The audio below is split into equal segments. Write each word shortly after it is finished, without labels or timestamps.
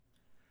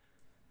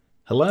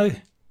Hello,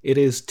 it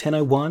is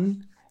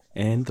 10:01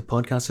 and the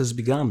podcast has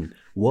begun.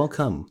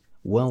 Welcome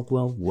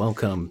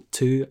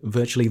to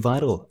Virtually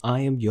Vital. I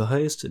am your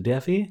host,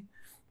 Daffy.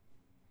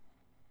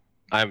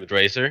 I'm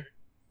Drazor.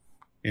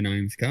 And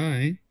I'm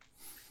Sky.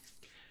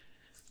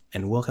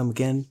 And welcome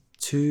again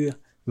to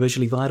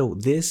Virtually Vital.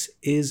 This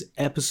is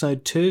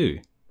episode 2.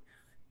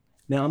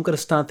 Now I'm going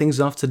to start things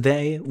off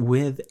today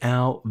with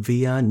our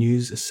VR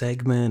news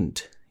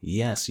segment.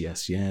 Yes.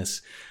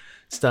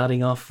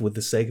 Starting off with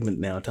the segment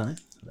now,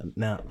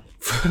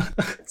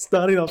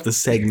 starting off the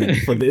segment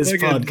for this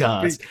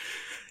podcast.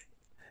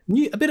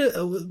 We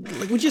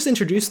just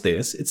introduced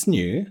this. It's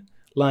new.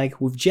 Like,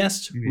 we've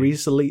just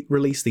recently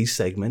released these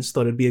segments.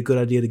 Thought it'd be a good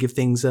idea to give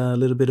things a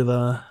little bit of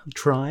a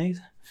try.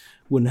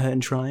 Wouldn't hurt in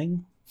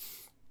trying.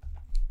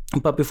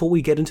 But before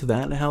we get into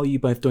that, how are you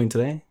both doing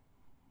today?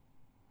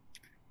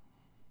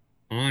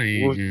 I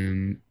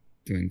am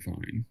doing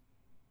fine.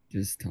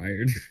 Just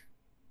tired.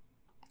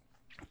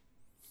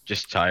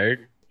 Just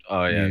tired?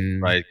 Oh, yeah,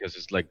 right, because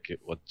it's like,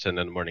 10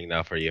 in the morning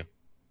now for you?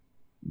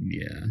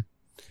 Yeah.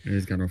 I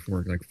just got off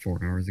work like 4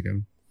 hours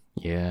ago.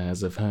 Yeah,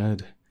 as I've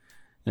heard.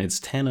 And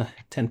it's 10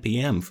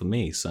 p.m. for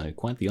me, so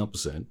quite the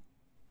opposite.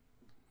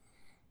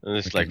 And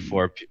it's like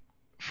 4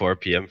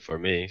 p.m. for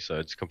me, so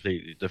it's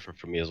completely different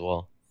for me as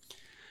well.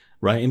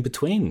 Right in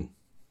between.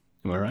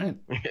 Am I right?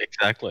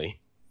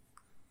 Exactly.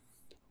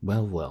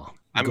 Well.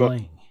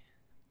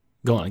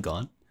 Go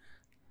on.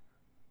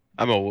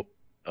 I'm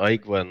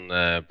awake when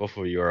both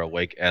of you are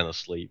awake and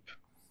asleep.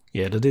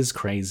 Yeah, that is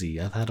crazy.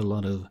 I've had a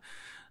lot of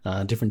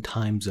different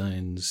time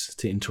zones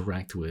to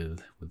interact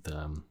with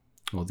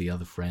all the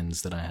other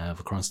friends that I have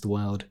across the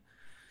world.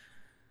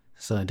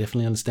 So I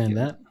definitely understand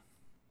that.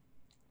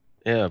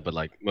 Yeah, but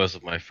like most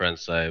of my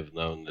friends I've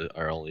known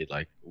are only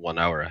like 1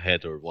 hour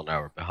ahead or 1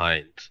 hour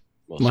behind.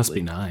 Mostly. Must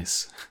be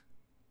nice.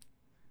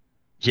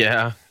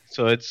 Yeah,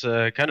 so it's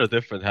kind of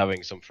different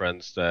having some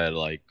friends that are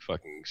like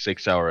fucking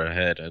 6 hours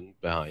ahead and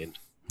behind.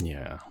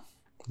 Yeah,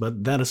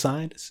 but that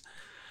aside,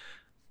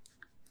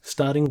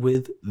 starting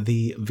with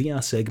the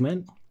VR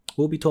segment,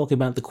 we'll be talking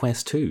about the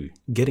Quest 2,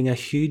 getting a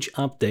huge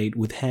update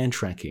with hand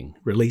tracking,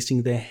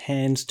 releasing their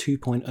Hands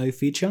 2.0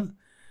 feature,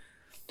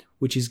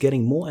 which is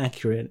getting more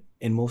accurate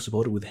and more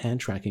supported with hand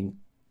tracking,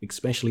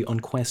 especially on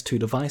Quest 2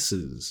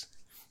 devices.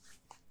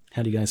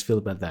 How do you guys feel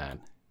about that?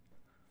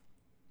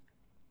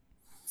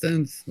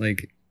 Sounds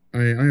like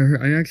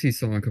I actually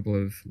saw a couple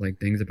of like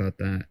things about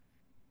that.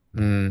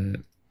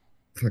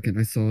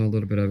 I saw a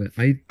little bit of it.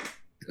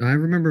 I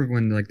remember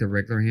when like the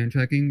regular hand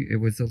tracking, it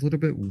was a little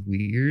bit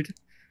weird.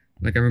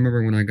 Like I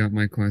remember when I got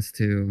my Quest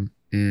 2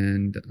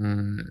 and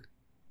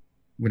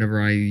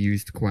whenever I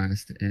used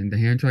Quest, and the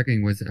hand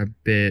tracking was a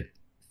bit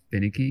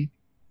finicky.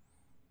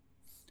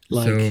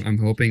 So I'm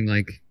hoping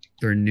like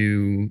their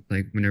new,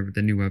 like whenever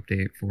the new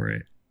update for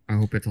it, I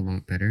hope it's a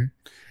lot better.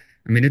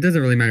 I mean, it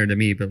doesn't really matter to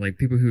me, but like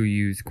people who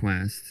use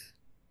Quest,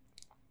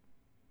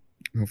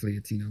 hopefully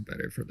it's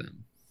better for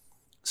them.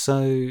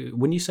 So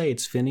when you say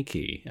it's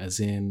finicky,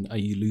 as in, are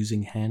you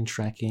losing hand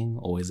tracking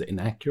or is it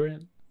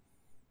inaccurate?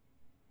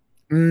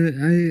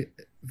 In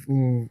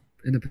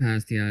the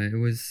past, yeah, it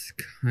was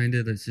kind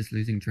of just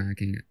losing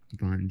tracking a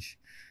bunch.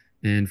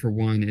 And for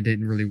one,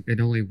 it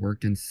only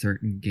worked in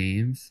certain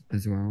games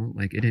as well.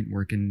 Like it didn't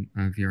work in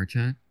VR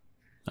chat.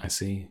 I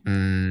see.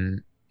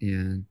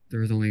 Yeah, there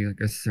was only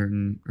like a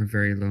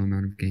very low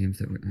amount of games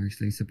that would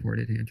actually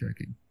supported hand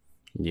tracking.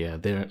 Yeah,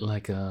 they're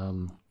like,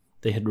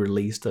 they had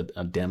released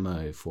a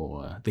demo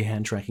for the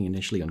hand tracking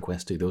initially on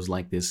Quest 2. There was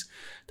like this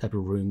type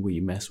of room where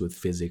you mess with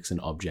physics and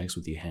objects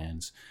with your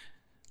hands.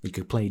 You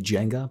could play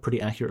Jenga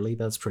pretty accurately.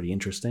 That's pretty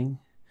interesting.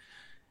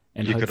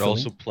 And you could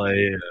also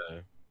play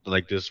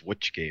like this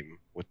witch game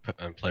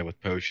and play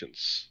with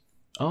potions.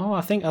 Oh,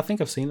 I think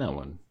I've seen that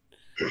one.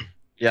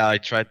 Yeah, I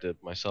tried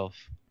it myself.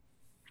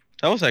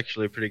 That was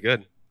actually pretty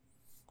good.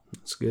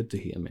 It's good to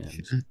hear,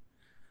 man.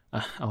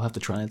 I'll have to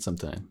try it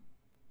sometime.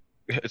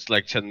 It's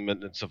like 10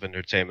 minutes of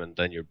entertainment,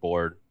 then you're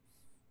bored.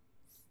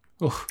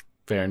 Oh,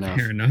 fair enough.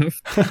 Fair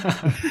enough.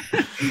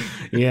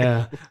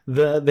 Yeah,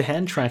 the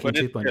hand tracking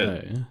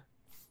 2.0.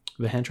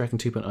 The hand tracking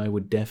 2.0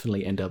 would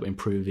definitely end up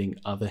improving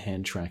other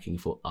hand tracking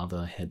for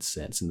other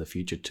headsets in the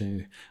future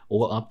too.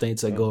 All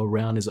updates that go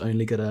around is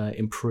only going to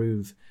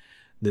improve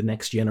the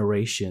next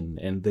generation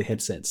and the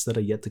headsets that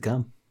are yet to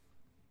come.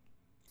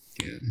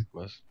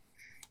 Yeah.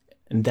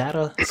 And that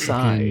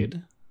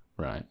aside,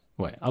 right.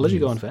 Wait, I'll let you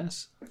go on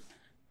first.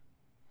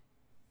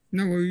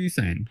 No, what were you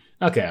saying?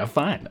 Okay,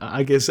 fine.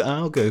 I guess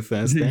I'll go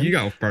first then. You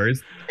go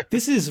first.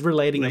 This is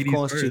relating, Ladies of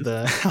course, first. to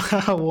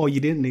the... Well,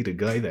 you didn't need to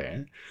go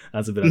there.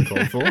 That's a bit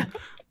uncalled for.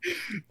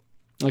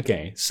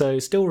 Okay, so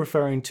still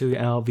referring to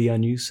our VR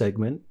news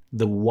segment,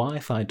 the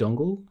Wi-Fi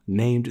dongle,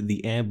 named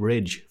the Air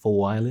Bridge for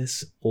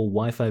wireless or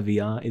Wi-Fi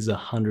VR, is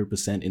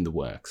 100% in the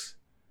works.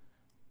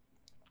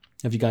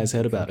 Have you guys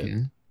heard about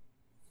it?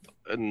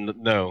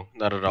 No,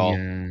 not at all.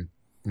 Yeah,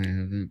 I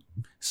haven't.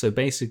 So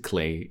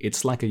basically,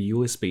 it's like a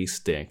USB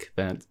stick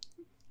that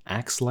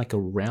acts like a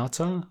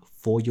router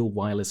for your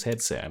wireless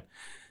headset.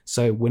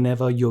 So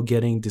whenever you're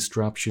getting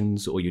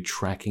disruptions or you're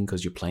tracking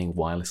because you're playing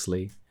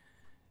wirelessly,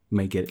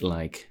 make it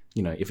like,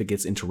 if it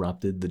gets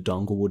interrupted, the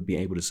dongle would be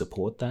able to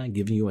support that,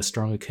 giving you a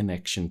stronger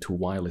connection to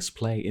wireless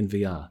play in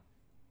VR.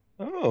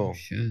 Oh,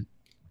 shit.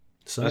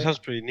 So that sounds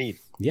pretty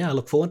neat. yeah, I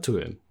look forward to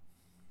it.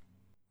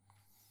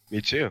 Me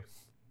too.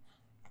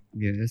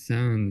 Yeah, it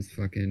sounds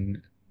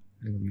fucking.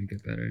 It would make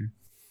it better.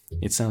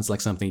 It sounds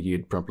like something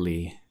you'd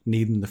probably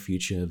need in the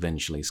future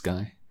eventually,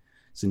 Sky,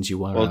 since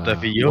you are Well, the a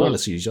VR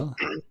wireless user.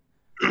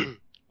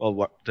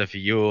 Well, the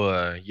you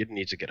you'd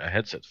need to get a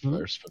headset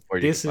first before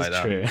you This can is buy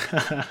that. true.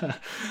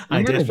 I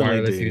I'm not a definitely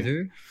wireless do.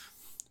 user.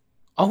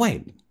 Oh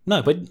wait,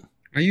 no, but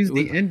I use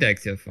the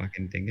index, you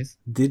fucking dingus.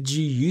 did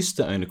you used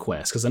to own a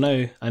Quest? Because I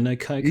know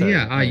Coco.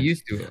 Yeah, I owned-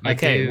 used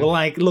to. Well,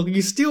 like, look,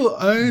 you still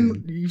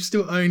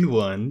own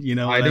one. You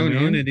know what I don't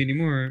mean? own it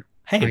anymore.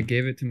 Hey. I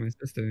gave it to my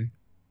sister.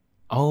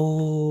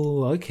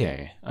 Oh,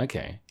 okay.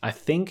 I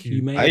think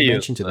you may I have use,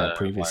 mentioned to that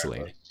previously.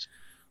 wireless.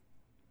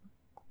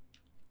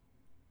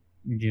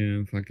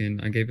 Yeah, fucking,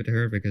 I gave it to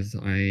her because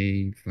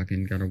I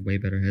fucking got a way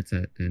better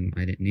headset and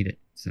I didn't need it.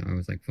 So I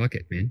was like, fuck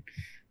it, man.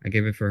 I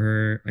gave it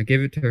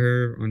to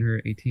her on her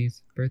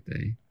 18th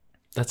birthday.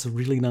 That's a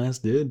really nice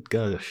dude.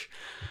 Gosh.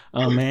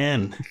 Oh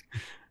man.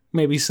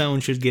 Maybe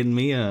someone should get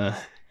me a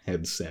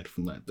headset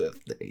for my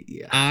birthday.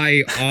 Yeah.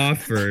 I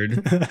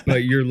offered,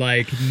 but you're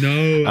like,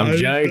 no. I'm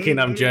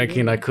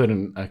joking. I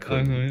couldn't.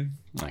 Uh-huh.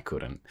 I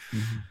couldn't.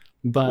 Mhm.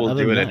 But We'll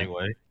other do it than that,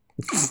 anyway.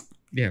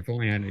 Yeah, if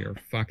only I had your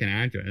fucking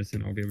address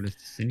and I'll be able to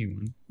send you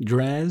one.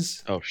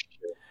 Draz, Oh shit.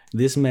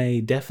 this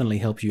may definitely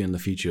help you in the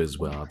future as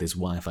well, this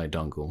Wi-Fi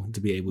dongle,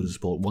 to be able to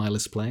support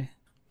wireless play.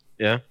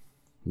 Yeah.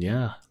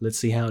 Yeah, let's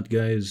see how it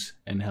goes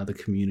and how the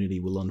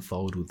community will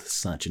unfold with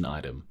such an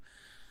item.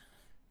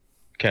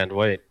 Can't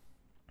wait.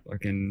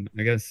 Fucking,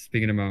 I guess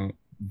speaking about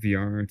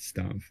VR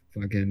stuff,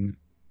 fucking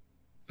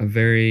a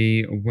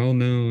very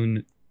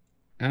well-known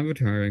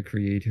avatar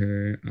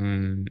creator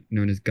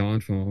known as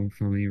Godfall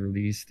finally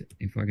released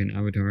a fucking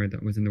avatar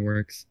that was in the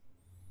works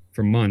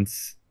for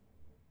months,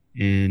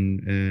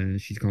 and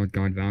she's called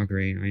God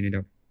Valkyrie. I ended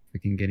up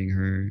freaking getting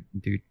her,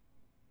 dude.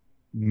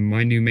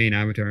 My new main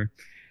avatar.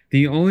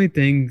 The only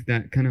thing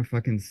that kind of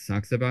fucking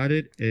sucks about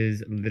it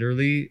is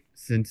literally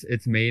since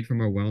it's made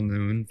from a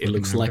well-known. It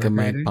looks like a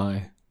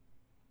magpie.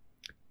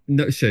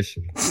 No, shush.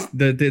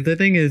 The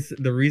thing is,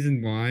 the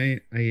reason why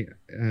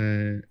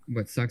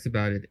what sucks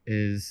about it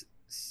is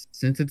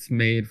since it's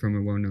made from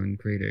a well-known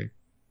creator,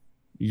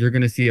 you're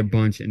gonna see a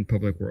bunch in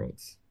public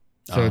worlds.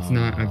 So it's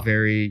not a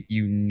very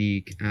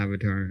unique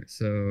avatar.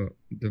 So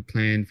the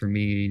plan for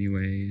me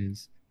anyway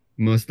is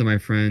most of my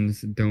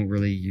friends don't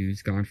really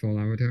use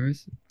Godfall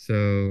avatars.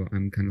 So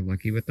I'm kind of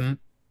lucky with that.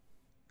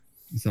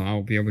 So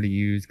I'll be able to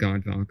use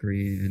God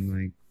Valkyrie and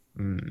like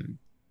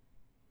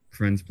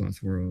Friends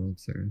Plus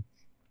Worlds or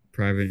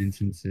private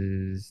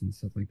instances and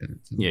stuff like that.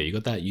 So. Yeah, you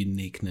got that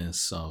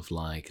uniqueness of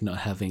like not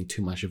having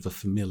too much of a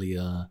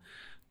familiar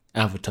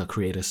avatar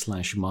creator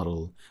 /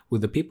 model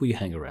with the people you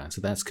hang around. So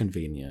that's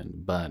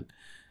convenient. But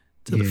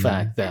to the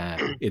fact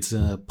that it's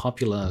a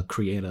popular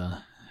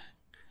creator,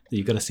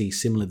 you got to see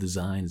similar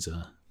designs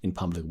in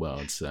public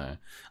worlds. So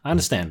I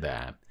understand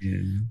that.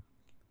 Yeah.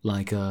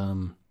 Like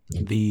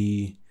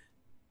the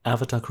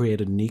avatar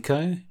creator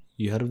Nico,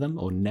 you heard of them?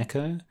 Or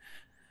Neko?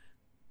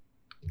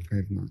 I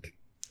have not.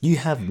 You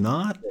have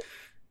not?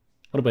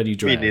 What about you,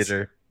 Draz? Me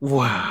neither.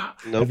 Wow.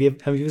 Nope.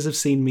 Have you ever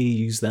seen me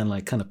use that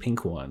like kind of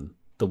pink one?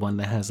 The one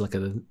that has like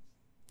a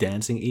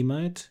dancing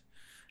emote?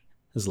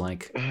 It's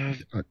like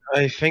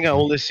I think I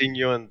only seen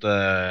you in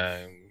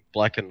the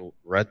black and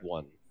red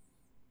one.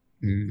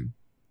 Mm.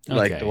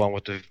 Like okay. the one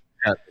with the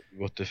cat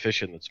with the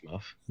fish in its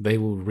mouth. They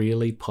were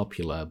really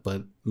popular,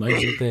 but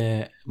most of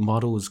their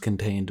models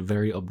contained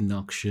very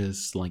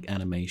obnoxious like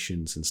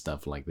animations and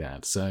stuff like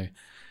that. So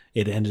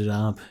it ended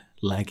up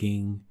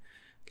lagging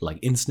like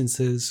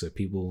instances, so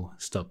people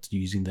stopped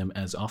using them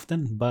as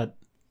often. But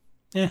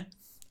yeah,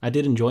 I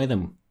did enjoy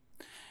them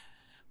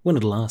when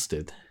it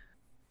lasted.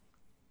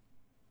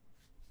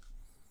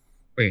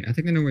 Wait, I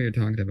think I know what you're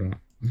talking about.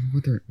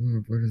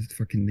 What is the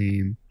fucking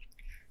name?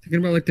 Thinking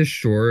about like the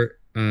short,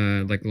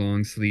 like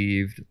long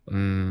sleeved,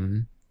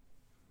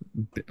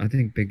 I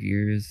think big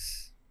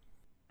ears.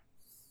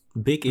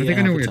 Big ear I think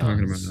I know what you're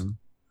talking avatars. about now.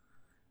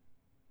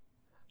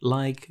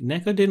 Like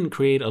Neko didn't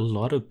create a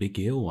lot of big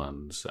ear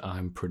ones,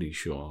 I'm pretty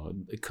sure, Oh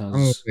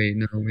because wait,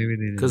 no, maybe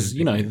they didn't. because have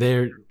you know big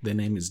ears. their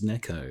name is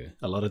Neko.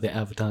 A lot of their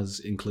avatars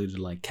included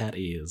like cat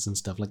ears and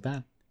stuff like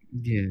that.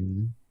 Yeah,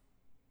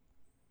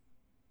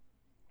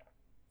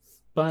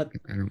 But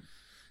I don't.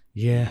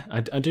 yeah,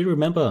 I do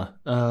remember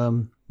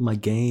my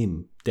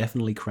game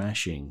definitely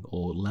crashing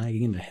or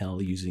lagging the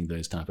hell using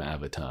those type of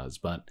avatars.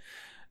 But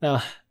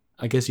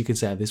I guess you could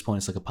say at this point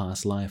it's like a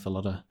past life. A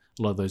lot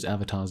of those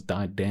avatars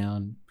died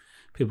down.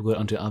 People got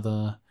onto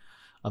other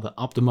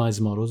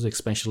optimized models,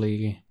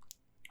 especially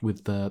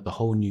with the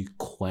whole new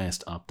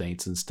Quest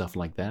updates and stuff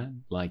like that.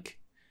 Like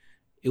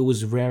it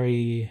was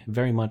very,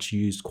 very much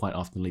used quite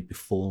oftenly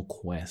before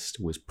Quest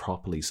was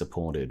properly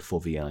supported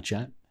for VR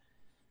chat.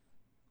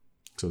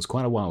 So it was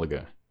quite a while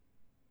ago.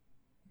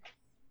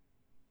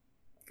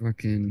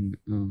 fucking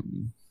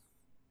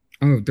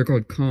oh, they're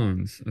called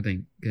cons, I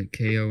think.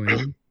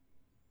 KON.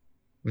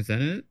 Was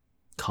that it?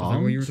 Cons? Is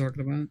that what you were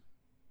talking about?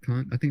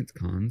 I think it's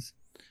cons.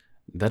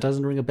 That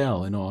doesn't ring a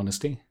bell, in all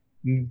honesty.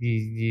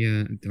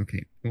 Yeah,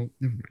 okay. Well,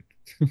 never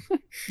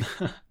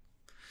mind.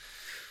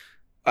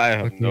 I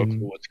have no clue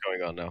what's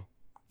going on now.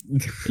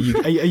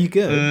 Are you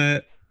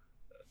good?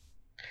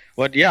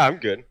 What? Yeah, I'm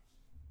good.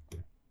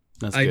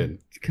 That's good.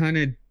 I kind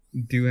of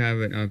do have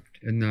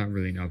not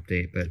really an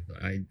update, but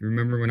I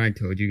remember when I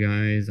told you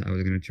guys I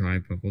was gonna try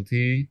bubble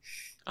tea.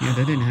 Yeah,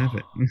 that didn't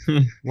happen.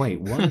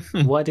 Wait, what?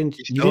 Why didn't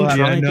you still didn't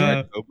try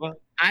haven't again?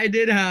 I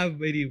did have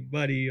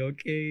money,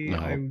 okay? No,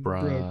 I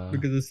broke bruh.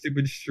 because of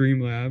stupid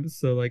Streamlabs,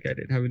 so like I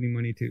didn't have any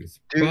money too.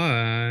 Dude,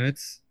 But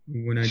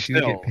when I do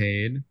still. get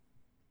paid,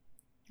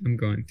 I'm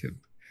going to,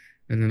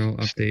 and then I'll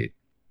update.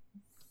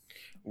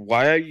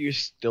 Why are you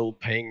still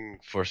paying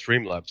for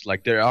Streamlabs?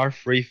 Like, there are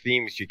free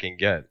themes you can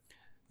get.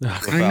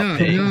 I know,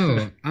 paying.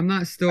 no, I'm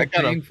not still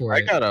paying for it.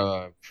 I got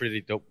a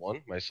pretty dope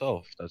one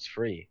myself. That's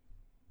free.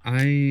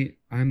 I'm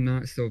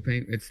not still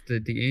paying. It's the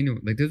annual.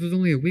 Like, this was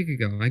only a week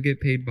ago. I get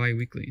paid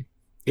bi-weekly.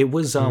 It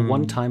was a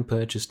one-time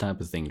purchase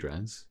type of thing,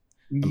 Draz.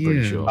 I'm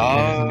pretty sure. It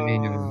was an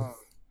annual.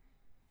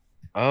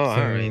 Oh,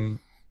 alright.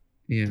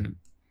 Yeah.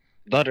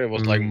 Thought it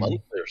was like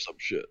monthly or some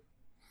shit.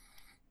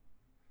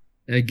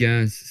 I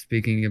guess,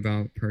 speaking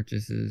about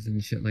purchases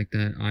and shit like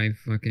that,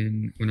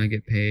 when I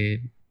get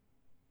paid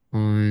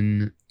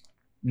on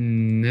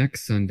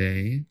next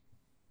Sunday,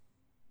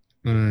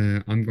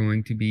 I'm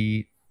going to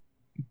be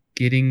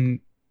getting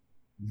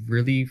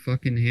really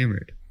fucking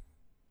hammered.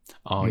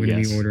 Oh, I'm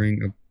gonna be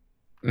ordering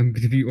I'm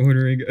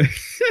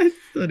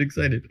so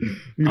excited.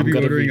 I'm gonna be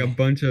ordering a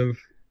bunch of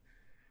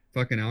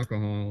fucking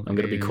alcohol. I'm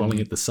gonna be calling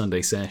it the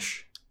Sunday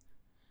Sesh.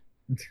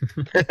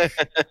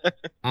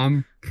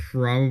 I'm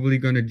probably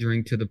gonna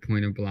drink to the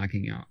point of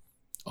blacking out.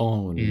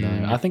 Oh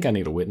no! I think I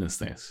need to witness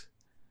this.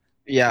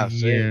 Yeah,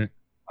 same.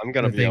 I'm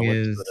gonna be able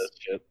to do this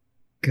shit.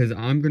 Because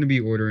I'm gonna be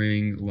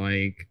ordering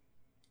like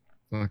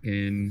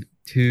fucking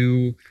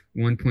 2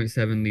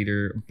 1.7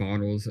 liter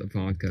bottles of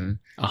vodka.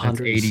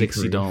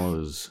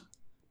 $160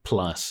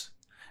 plus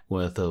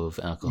worth of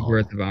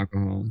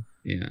alcohol.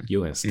 Yeah.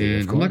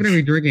 USD. And I'm not gonna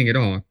be drinking it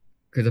all,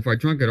 because if I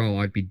drank it all,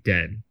 I'd be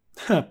dead.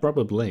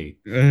 Probably.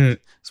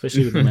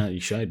 Especially with the amount you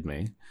showed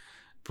me.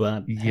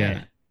 But yeah.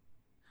 Hey,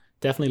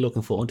 definitely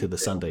looking forward to the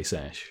Sunday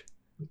Sesh.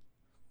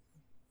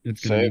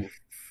 It's gonna be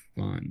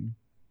fun.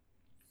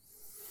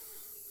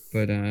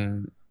 But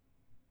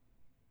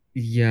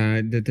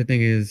yeah, the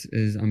thing is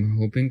I'm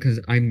hoping, because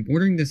I'm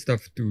ordering this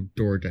stuff through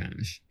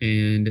DoorDash,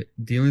 and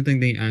the only thing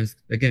they ask,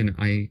 again,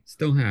 I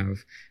still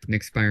have an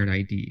expired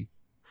ID,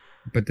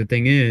 but the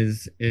thing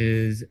is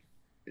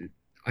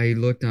I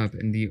looked up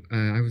and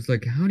I was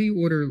like, how do you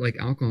order like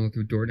alcohol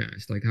through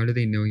DoorDash? Like, how do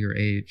they know your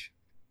age?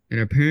 And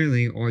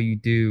apparently all you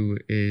do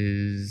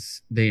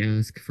is they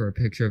ask for a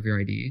picture of your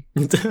ID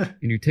and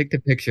you take the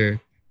picture,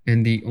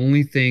 and the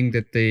only thing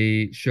that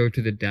they show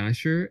to the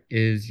dasher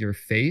is your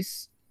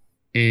face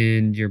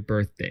and your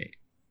birthday.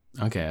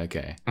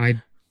 Okay.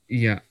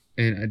 Yeah,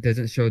 and it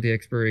doesn't show the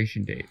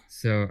expiration date.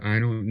 So I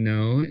don't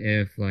know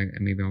if like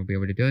maybe I'll be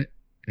able to do it.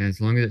 And as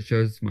long as it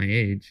shows my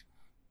age,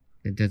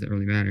 it doesn't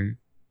really matter.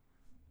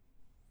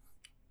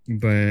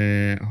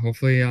 But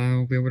hopefully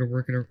I'll be able to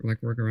work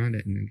around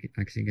it and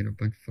actually get a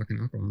bunch of fucking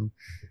alcohol.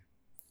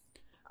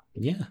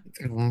 Yeah. It's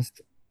gonna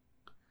last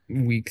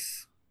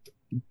weeks,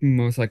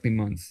 most likely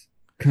months.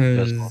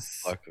 Cause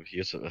fuck of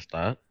use of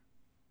that.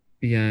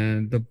 Yeah,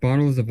 the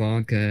bottles of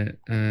vodka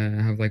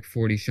have like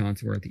 40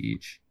 shots worth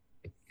each.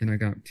 And I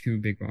got 2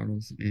 big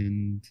bottles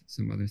and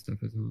some other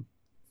stuff as well.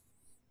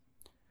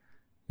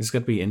 It's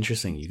going to be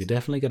interesting. You're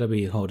definitely going to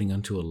be holding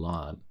onto a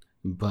lot,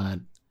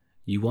 but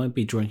you won't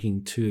be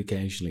drinking too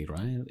occasionally,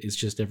 right? It's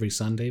just every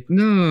Sunday?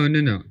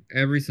 No.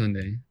 Every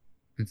Sunday.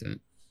 That's it.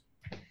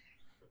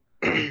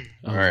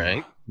 All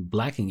right.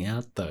 Blacking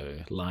out, though,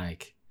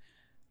 like...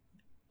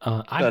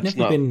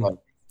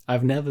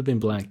 I've never been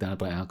blacked out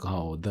by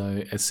alcohol,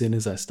 though as soon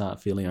as I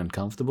start feeling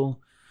uncomfortable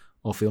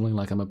or feeling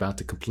like I'm about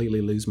to completely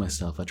lose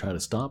myself, I try to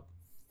stop.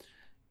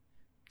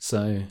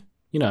 So,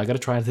 I got to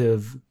try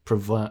to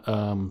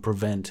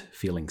prevent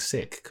feeling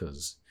sick,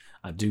 because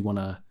I do want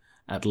to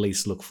at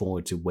least look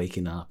forward to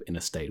waking up in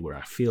a state where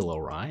I feel all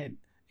right,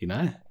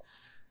 Yeah.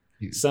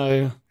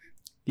 So,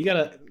 you got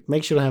to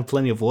make sure to have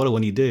plenty of water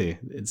when you do.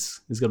 It's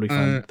going to be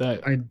fun,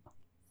 though. I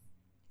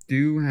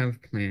do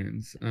have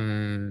plans.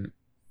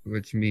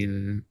 Which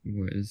Mia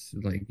was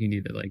like, you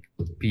need to like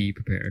be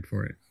prepared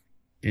for it.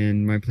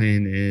 And my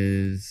plan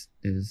is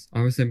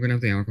obviously I'm gonna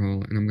have the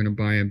alcohol, and I'm gonna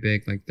buy a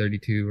big like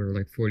 32 or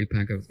like 40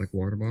 pack of like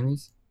water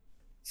bottles,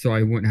 so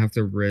I wouldn't have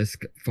to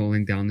risk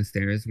falling down the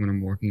stairs when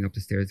I'm walking up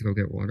the stairs to go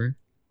get water,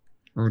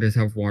 or just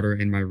have water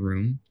in my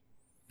room,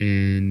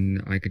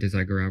 and I could just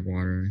like grab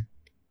water,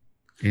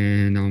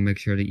 and I'll make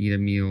sure to eat a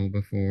meal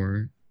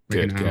before,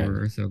 like an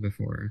hour or so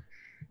before,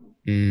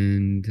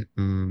 and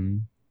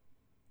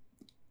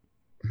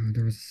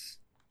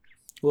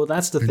well,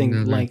 that's the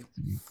thing, like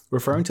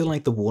referring to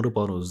like the water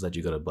bottles that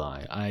you gotta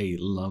buy. I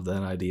love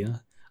that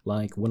idea.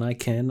 Like when I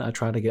can, I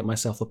try to get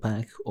myself a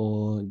pack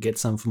or get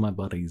some for my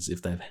buddies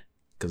if they've,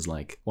 because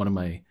like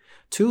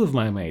two of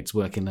my mates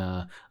work in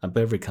a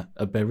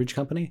beverage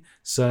company,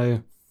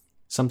 so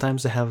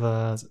sometimes they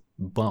have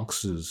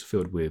boxes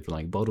filled with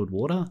like bottled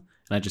water,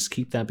 and I just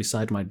keep that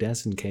beside my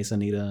desk in case I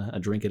need a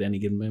drink at any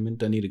given moment.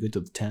 Don't need to go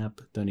to the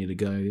tap. Don't need to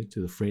go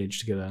to the fridge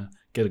to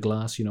get a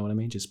glass. You know what I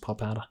mean? Just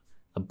pop out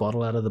a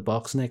bottle out of the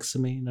box next to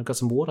me, and I've got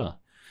some water.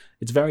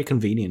 It's very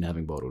convenient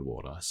having bottled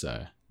water,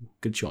 so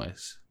good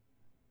choice.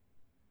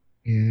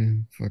 Yeah,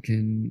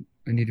 fucking.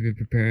 I need to be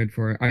prepared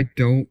for it. I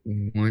don't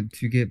want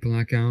to get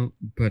blackout,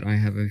 but I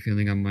have a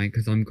feeling I might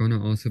because I'm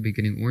gonna also be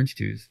getting orange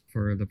juice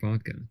for the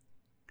vodka.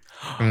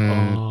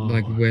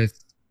 Like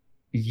with,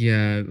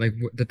 yeah, like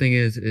the thing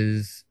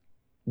is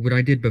what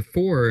I did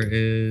before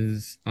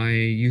is I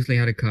usually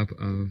had a cup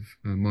of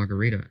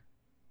margarita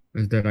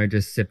that I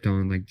just sipped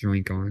on, like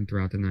drank on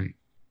throughout the night,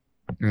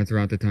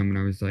 throughout the time when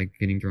I was like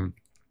getting drunk.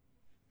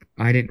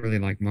 I didn't really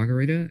like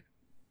margaritas.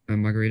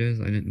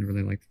 I didn't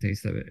really like the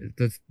taste of it.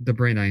 The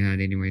brand I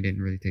had anyway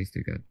didn't really taste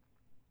too good.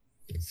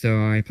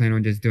 So I plan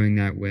on just doing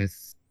that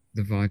with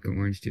the vodka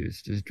orange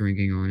juice, just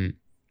drinking on it.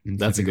 And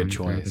that's a good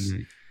choice.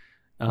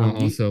 While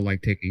also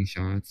like taking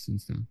shots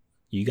and stuff.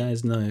 You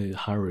guys know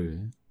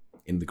Haru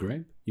in the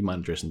group? You might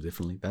address him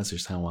differently. That's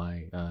just how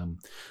I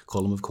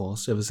call him, of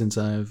course, ever since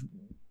I've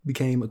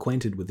became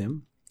acquainted with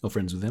him or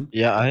friends with him.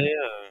 Yeah,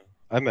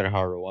 I met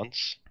Haru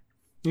once.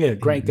 Yeah,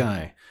 great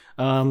guy.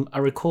 I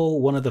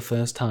recall one of the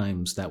first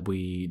times that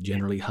we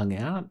generally hung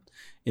out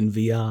in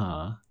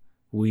VR,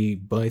 we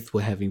both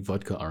were having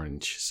vodka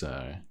orange,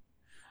 so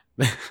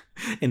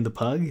in the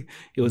pug,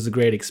 it was a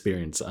great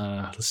experience.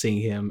 Seeing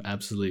him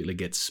absolutely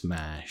get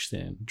smashed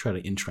and try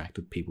to interact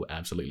with people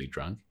absolutely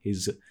drunk.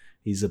 He's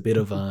a bit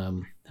of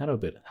how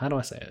do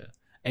I say it?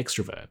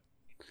 Extrovert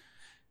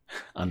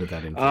under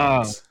that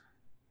influence.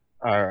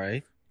 All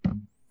right.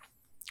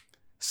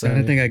 So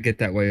I think I get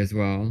that way as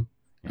well.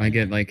 I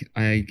get I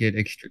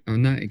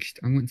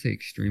wouldn't say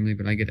extremely,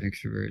 but I get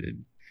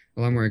extroverted.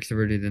 A lot more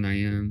extroverted than I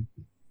am.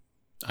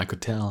 I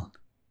could tell.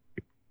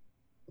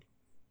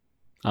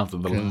 After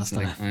the last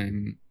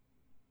time.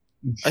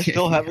 I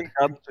still haven't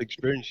gotten to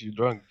experience you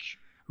drunk.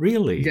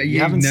 Really? Yeah, you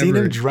haven't seen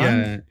him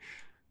drunk? Yeah.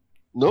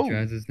 No.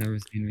 Jazz has never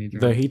seen me drunk.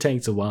 Though he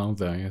takes a while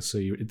though, so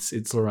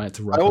it's alright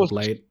to rock up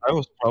late. I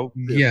was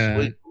probably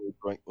asleep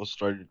when I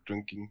started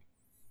drinking.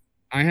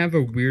 I have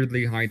a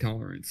weirdly high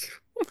tolerance.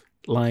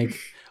 Like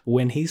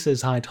when he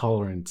says high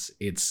tolerance,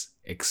 it's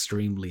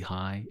extremely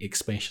high,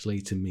 especially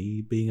to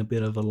me being a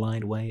bit of a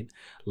lightweight.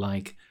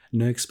 Like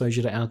no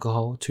exposure to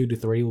alcohol, 2 to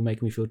 3 will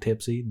make me feel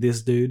tipsy.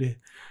 This dude,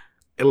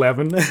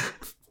 11.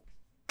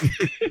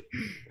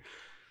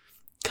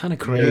 Kind of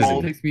crazy. Yeah,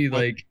 it takes me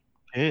like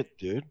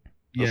dude.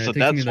 Yeah, so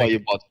that's why you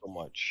bought so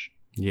much.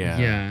 Yeah.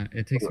 Yeah,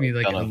 it takes me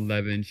like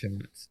 11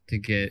 shots to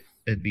get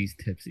at least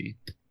tipsy.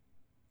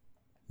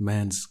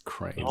 Man's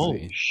crazy. Oh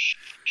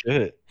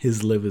shit!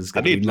 His liver's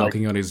gonna be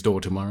knocking on his door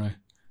tomorrow.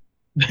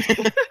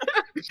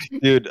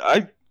 Dude,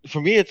 for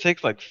me it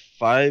takes like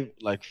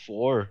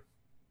 4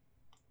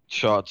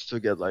 shots to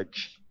get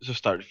to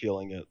start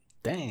feeling it.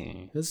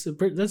 Dang, that's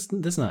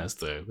nice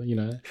though. You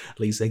know, at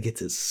least I get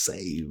to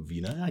save.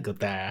 You know, I got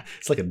that.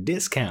 It's like a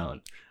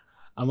discount.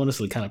 I'm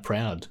honestly kind of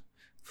proud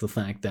for the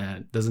fact that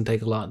it doesn't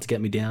take a lot to get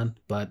me down,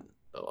 but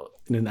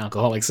in an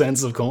alcoholic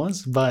sense, of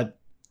course. But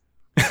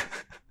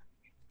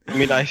I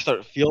mean, I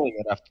start feeling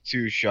it after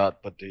 2 shots,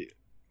 but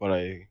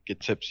I get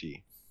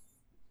tipsy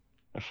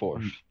at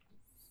 4th.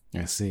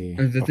 I see.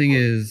 The thing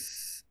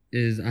is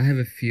I have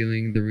a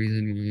feeling the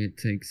reason why it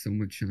takes so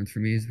much shots for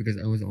me is because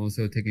I was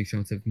also taking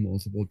shots of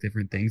multiple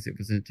different things. It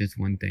wasn't just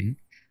one thing.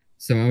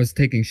 So I was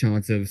taking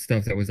shots of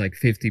stuff that was like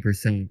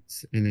 50%,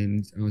 and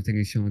then I was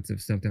taking shots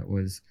of stuff that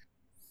was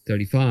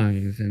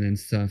 35, and then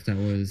stuff that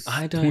was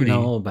I don't 20.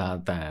 know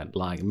about that.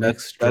 Like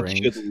mixed drinks. That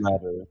shouldn't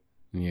matter.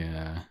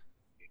 Yeah.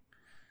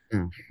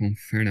 Oh, well,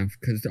 fair enough.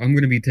 Because I'm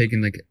gonna be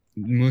taking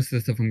most of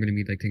the stuff I'm gonna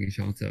be taking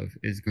shots of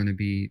is gonna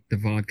be the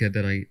vodka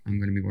that I'm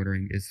gonna be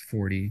ordering is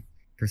 40%.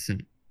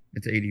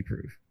 It's 80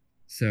 proof.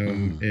 So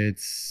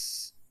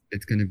it's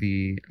gonna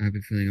be. I have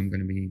a feeling I'm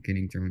gonna be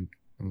getting drunk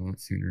a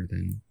lot sooner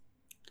than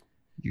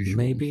usual.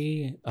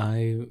 Maybe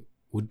I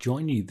would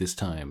join you this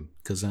time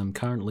because I'm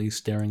currently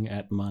staring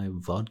at my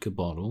vodka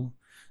bottle.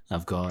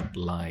 I've got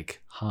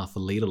like half a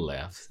liter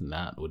left, and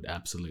that would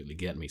absolutely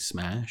get me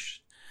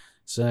smashed.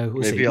 So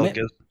we'll see. I'll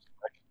get.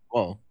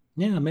 Well,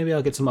 yeah, maybe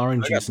I'll get some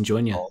orange juice and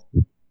join you.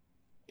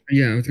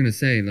 Yeah, I was gonna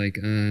say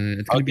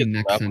it's gonna be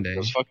next Sunday.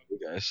 Fuck you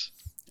guys.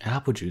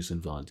 Apple juice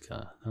and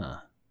vodka, huh?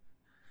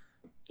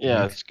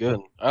 Yeah, it's good.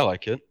 I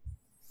like it.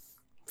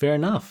 Fair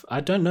enough.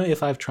 I don't know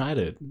if I've tried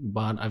it,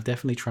 but I've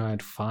definitely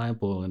tried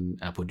Fireball and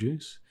apple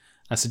juice.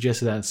 I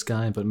suggested that to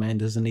Sky, but man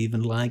doesn't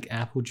even like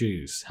apple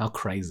juice. How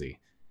crazy!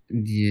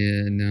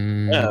 Yeah,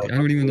 no, I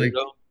don't even like.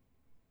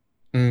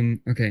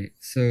 Okay,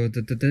 so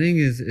the thing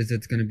is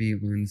it's gonna be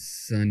on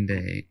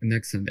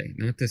next Sunday,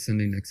 not this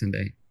Sunday, next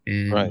Sunday,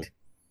 and right.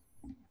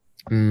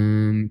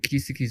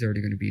 Kisaki's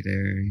already gonna be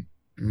there.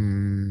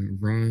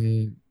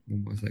 Ron will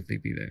most likely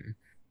be there.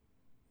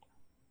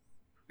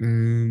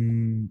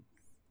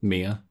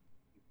 Mia.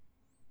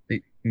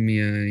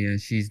 Mia, yeah,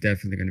 she's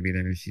definitely gonna be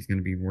there. She's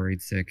gonna be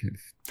worried sick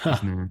if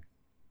she's not.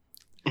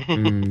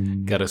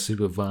 Gotta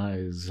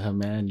supervise her,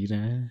 man, you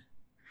know?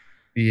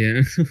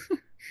 Yeah.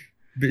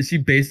 But she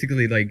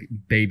basically like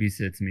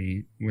babysits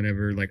me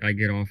whenever like I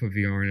get off of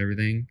VR and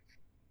everything.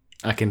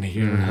 I can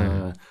hear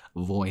her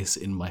voice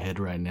in my head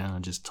right now,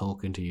 just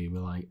talking to you, be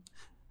like,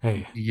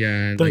 "Hey,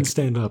 yeah, don't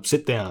stand up.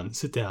 Sit down.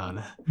 Sit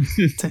down.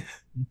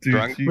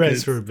 Drunk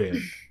Rest for a bit.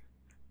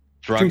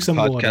 Drunk some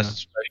podcast water."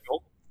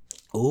 special.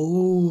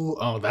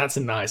 Oh, that's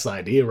a nice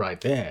idea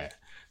right there.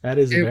 That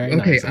is a very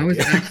nice idea. I was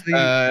actually.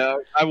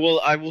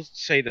 I will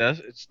say this.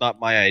 It's not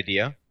my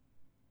idea.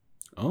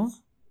 Oh.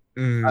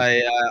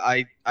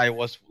 I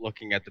was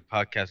looking at the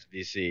podcast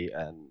DC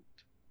and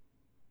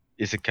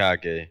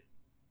Isakage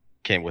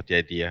came with the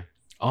idea.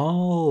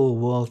 Oh,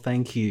 well,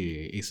 thank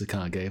you,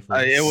 Isakage,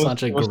 for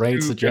such a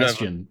great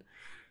suggestion.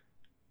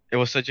 It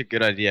was such a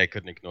good idea, I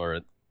couldn't ignore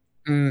it.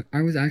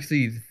 I was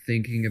actually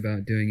thinking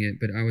about doing it,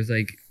 but I was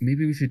like,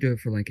 maybe we should do it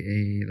for like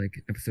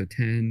episode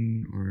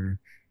 10, or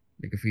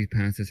like if we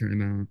pass a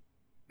certain amount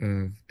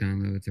of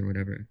downloads or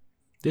whatever.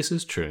 This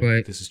is true.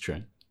 But this is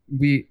true.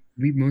 We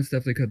most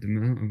definitely cut the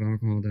amount of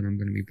alcohol that I'm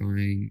going to be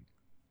buying.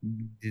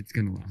 It's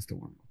going to last a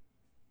while.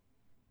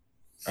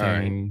 So,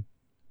 right.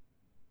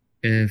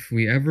 If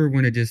we ever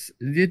want to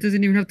it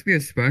doesn't even have to be a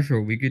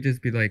special. We could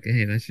just be like,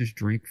 hey, let's just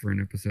drink for an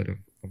episode of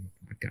a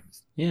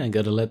podcast. Yeah,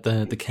 got to let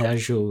the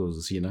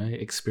casuals,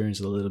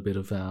 experience a little bit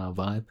of our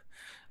vibe.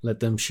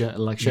 Let them show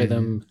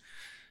them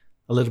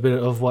a little bit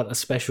of what a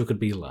special could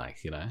be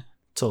like,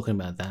 talking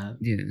about that.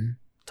 Yeah.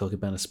 Talking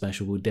about a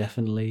special.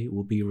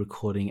 We'll be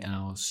recording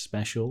our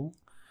special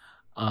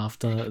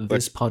after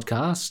this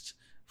podcast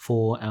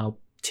for our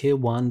tier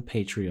 1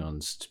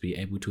 Patreons to be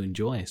able to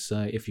enjoy.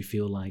 So if you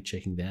feel like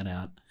checking that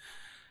out,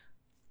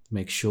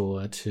 make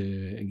sure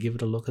to give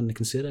it a look and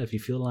consider if you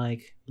feel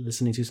like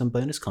listening to some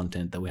bonus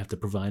content that we have to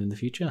provide in the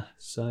future.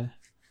 So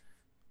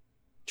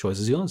choice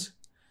is yours.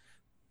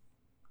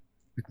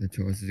 The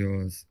choice is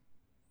yours.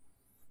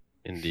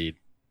 Indeed.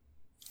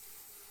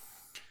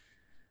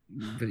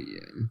 But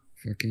yeah,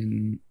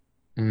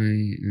 I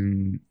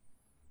am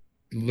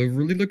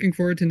really looking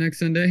forward to next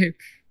Sunday,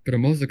 but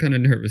I'm also kind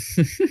of nervous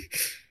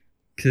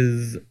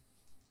because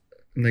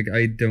like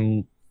I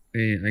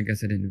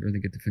guess I didn't really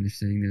get to finish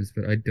saying this,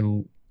 but I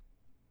don't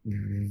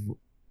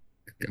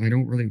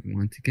really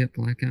want to get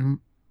blackout.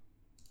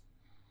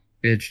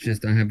 It's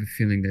just I have a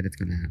feeling that it's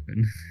gonna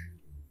happen.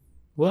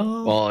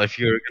 Well, if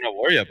you're gonna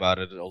worry about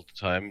it all the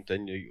time,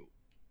 then you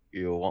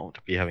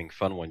won't be having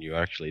fun when you're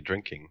actually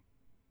drinking.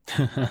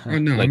 Oh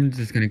no, I'm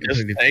just gonna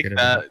completely forget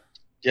about it.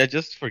 Yeah,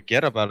 just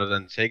forget about it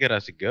and take it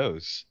as it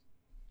goes.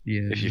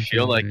 Yeah. If you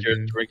feel like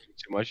you're drinking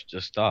too much,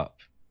 just stop.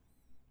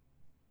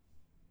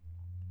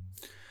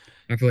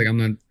 I feel like I'm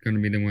not going to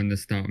be the one to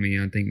stop me.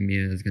 I think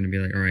Mia is going to be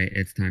like, all right,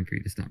 it's time for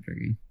you to stop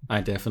drinking.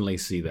 I definitely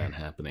see that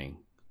happening.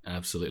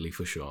 Absolutely,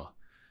 for sure.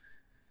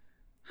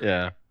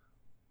 Yeah.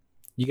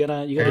 You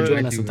gotta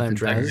join us sometime,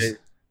 Draz.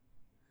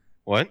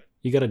 What?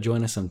 You gotta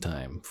join us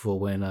sometime for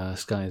when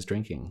Sky is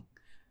drinking.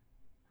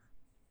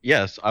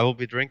 Yes, I will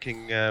be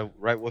drinking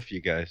right with you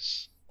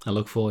guys. I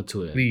look forward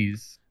to it.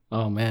 Please.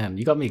 Oh man,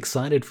 you got me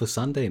excited for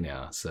Sunday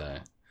now. So,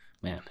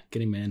 man,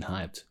 getting man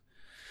hyped.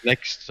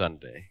 Next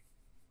Sunday.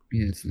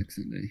 Yeah, it's next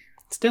Sunday.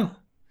 Still.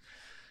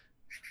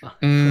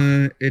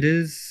 It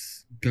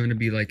is gonna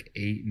be like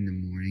 8 in the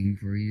morning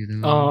for you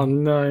though. Oh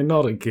no,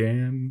 not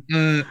again.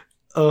 Wait,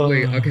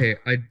 okay.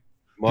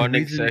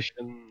 Morning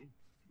session.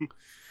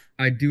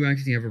 I do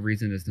actually have a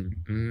reason this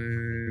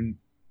time.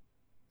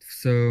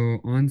 So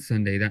on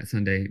that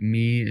Sunday,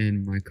 me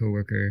and my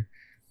coworker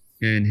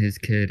and his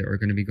kid are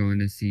going to be going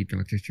to see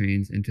Doctor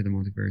Strange Into the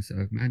Multiverse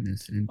of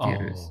Madness in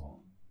theaters. Oh.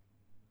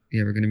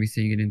 Yeah, we're going to be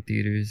seeing it in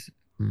theaters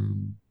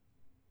in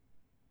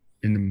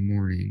the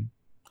morning.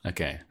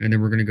 Okay. And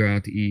then we're going to go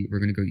out to eat. We're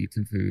going to go eat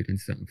some food and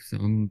stuff. So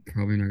I'm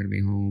probably not going to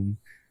be home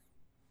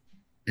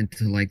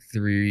until like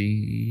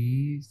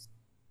 2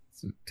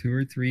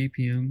 or 3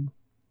 p.m.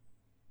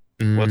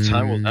 What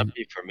time will that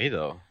be for me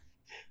though?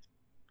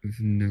 I have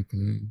no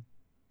clue.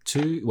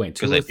 2 or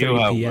 3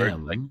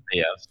 p.m. Like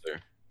day after.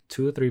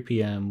 2 or 3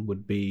 p.m.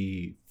 would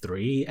be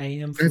 3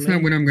 a.m. for That's me?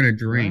 not when I'm gonna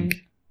drink.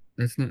 Right?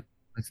 That's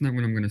not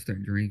when I'm gonna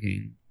start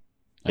drinking.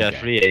 Yeah, Okay.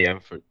 3 a.m.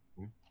 for.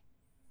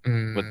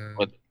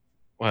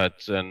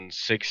 What? And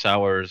 6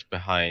 hours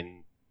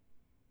behind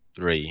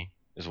 3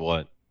 is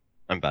what?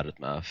 I'm bad at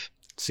math.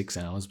 6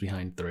 hours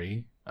behind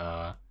 3.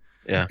 Yeah.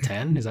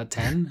 10? Is that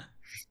 10?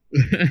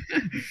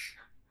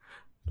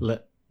 No.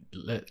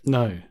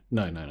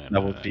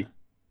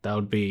 That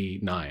would be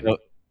 9. No.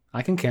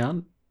 I can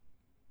count.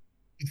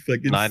 It's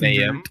like 9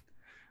 a.m.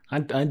 I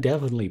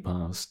definitely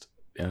passed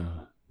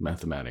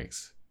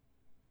mathematics.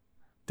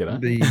 Did I?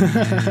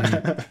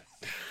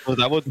 Well,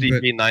 that would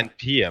be 9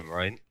 p.m.,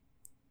 right?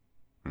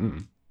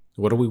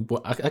 What are we?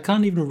 I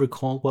can't even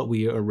recall what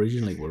we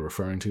originally were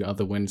referring to.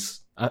 Other when?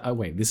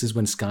 Wait, this is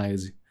when Sky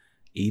is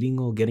eating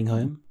or getting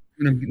home?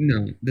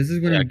 No, this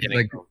is when I'm getting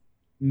like home.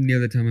 near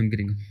the time I'm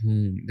getting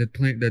home.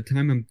 The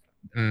time I'm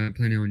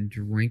planning on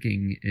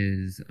drinking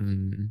is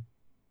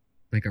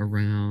like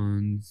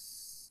around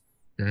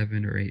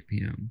 7 or 8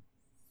 p.m.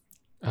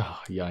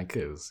 Oh,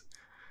 yikers.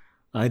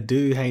 I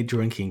do hate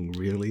drinking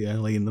really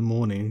early in the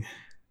morning.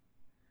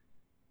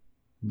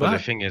 But the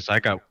thing is, I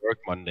got work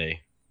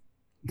Monday.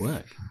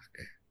 Work?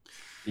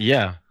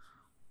 Yeah.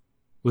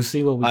 We'll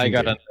see what we can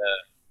do.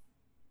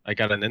 I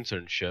got an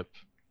internship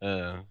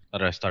that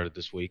I started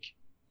this week.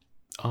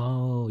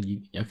 Oh,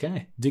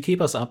 okay. Do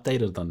keep us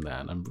updated on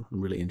that. I'm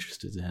really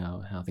interested in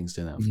how things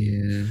turn out for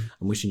you.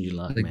 I'm wishing you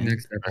luck, like man.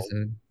 next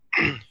episode.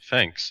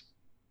 Thanks.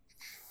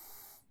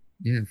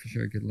 Yeah, for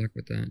sure. Good luck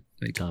with that.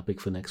 Like,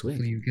 topic for next week.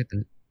 Hopefully you get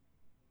that.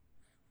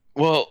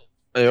 Well,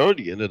 I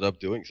already ended up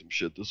doing some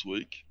shit this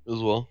week as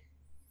well.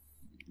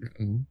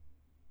 Uh-oh.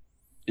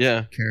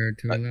 Yeah. Care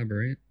to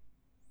elaborate?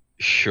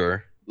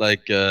 Sure.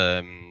 Like,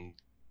 on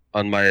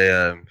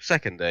my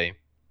second day,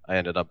 I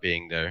ended up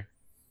being there.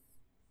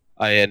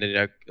 I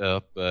ended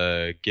up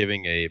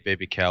giving a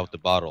baby cow the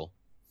bottle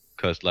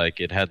because like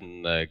it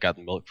hadn't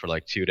gotten milk for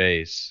like 2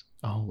 days.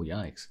 Oh,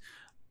 yikes.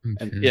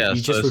 And yeah, you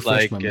so just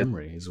refreshed like my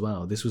memory as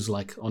well. This was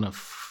like on a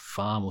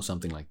farm or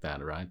something like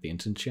that, right? The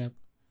internship?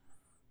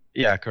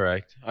 Yeah,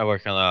 correct. I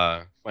work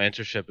on my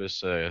internship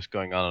is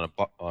going on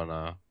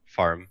a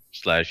farm /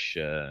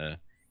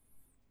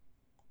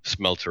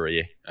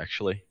 smeltery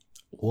actually.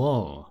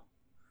 Whoa.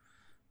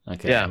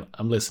 Okay, Yeah.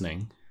 I'm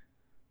listening.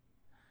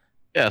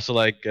 Yeah, so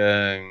like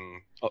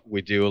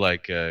we do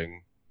like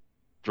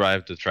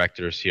drive the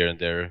tractors here and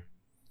there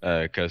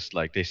because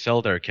like they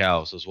sell their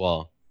cows as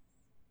well.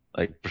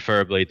 Like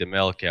preferably the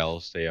male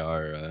cows they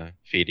are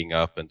feeding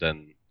up and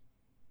then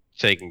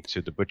taking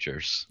to the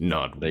butchers.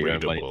 Not They earn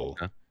money.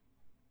 breedable.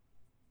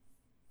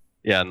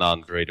 Yeah,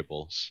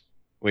 non-breedables.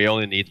 We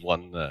only need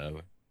one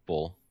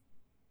bull.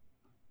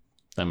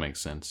 That makes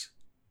sense.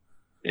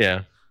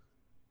 Yeah.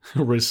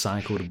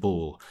 Recycled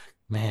bull.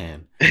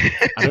 Man,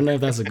 I don't know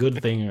if that's a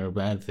good thing or a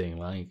bad thing.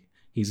 Like,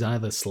 he's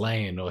either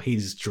slain or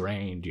he's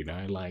drained, you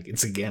know? Like,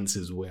 it's against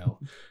his will.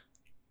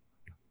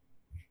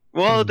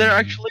 Well, they're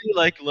actually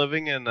like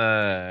living in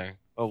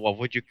what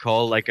would you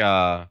call like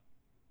a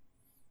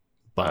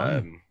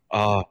Barn?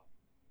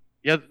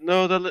 yeah,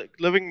 no, they're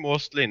living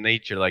mostly in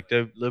nature. Like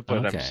they live by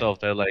themselves.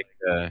 They're like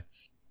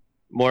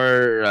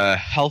more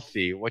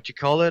healthy. What you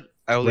call it?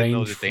 I only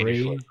know the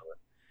Danish word.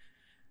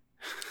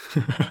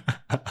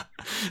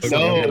 It's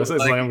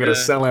like I'm gonna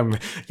sell him.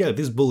 Yeah,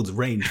 this bull's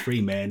range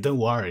free, man. Don't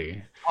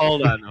worry.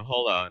 Hold on.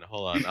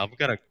 I'm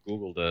gonna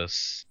Google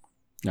this.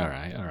 All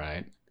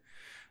right.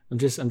 I'm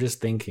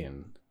just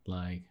thinking,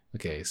 like,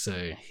 okay,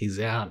 so he's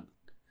out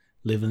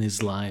living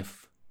his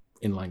life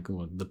in like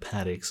the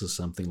paddocks or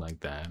something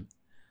like that.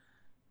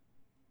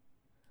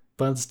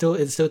 But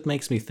it still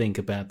makes me think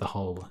about the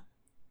whole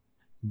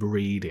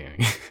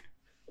breeding.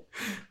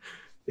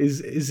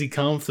 Is he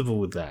comfortable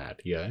with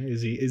that? Yeah.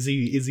 Is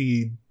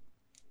he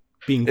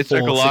being it's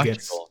forced ecological.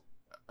 Against...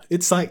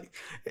 It's like,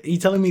 are you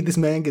telling me this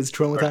man gets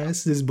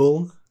traumatized? This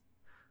bull?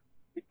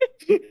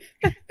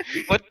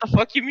 What the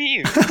fuck you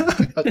mean?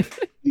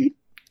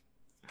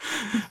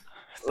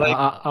 Like,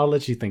 I'll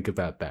let you think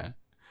about that.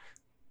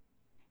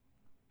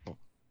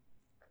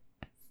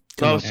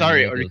 No,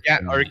 sorry,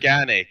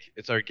 organic.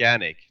 It's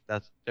organic.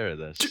 There it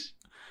is.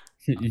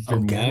 Your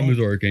mom is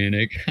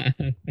organic.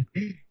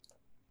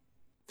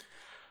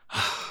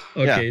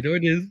 Okay, yeah.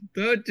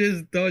 don't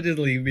just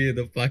leave me in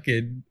the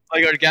fucking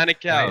like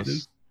organic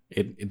cows.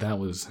 That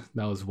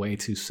was way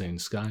too soon,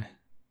 Sky.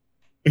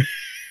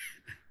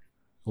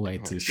 Way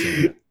too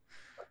soon.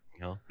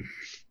 No.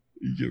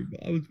 Your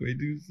mom's way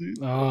too soon.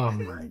 Oh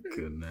my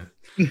goodness.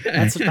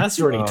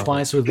 That's already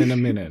twice within a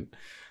minute.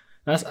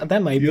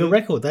 That may be a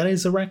record. That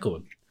is a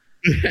record.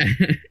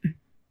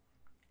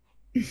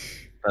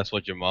 That's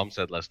what your mom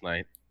said last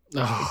night.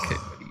 Oh. Okay,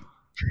 buddy.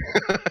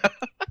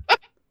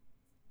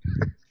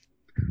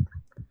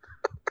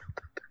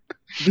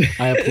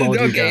 I applaud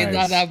you guys. It's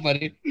not that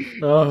funny.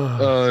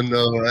 Oh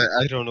no,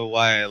 I don't know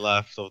why I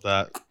laughed of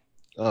that.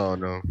 Oh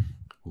no.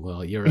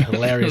 Well, you're a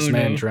hilarious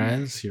man,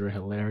 Draz. You're a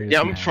hilarious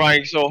man. I'm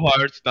trying so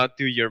hard to not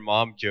do your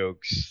mom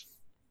jokes.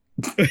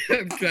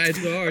 I'm trying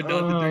so hard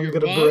not to do I'm your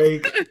gonna mom.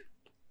 break.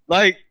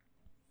 Like,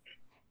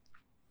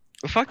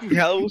 fucking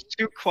hell, it was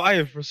too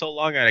quiet for so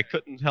long and I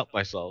couldn't help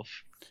myself.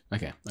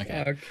 Okay.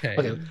 Okay.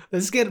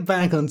 Let's get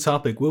back on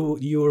topic.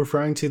 You were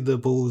referring to the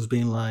bulls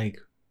being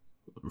like,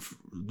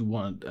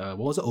 what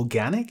was it,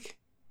 organic?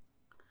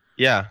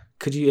 Yeah.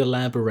 Could you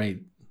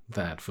elaborate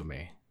that for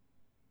me?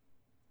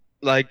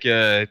 Like,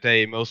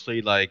 they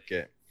mostly like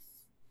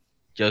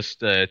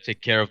just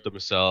take care of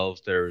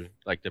themselves. They're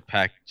like the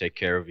pack take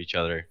care of each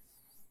other.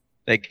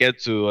 They get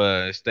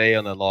to stay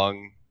on a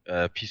long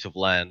piece of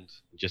land,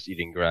 just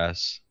eating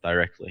grass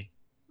directly.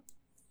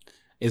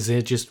 Is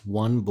there just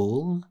one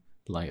bull?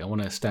 Like, I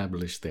want to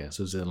establish this.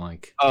 Is it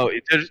like? Oh,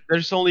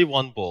 there's only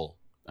one bull.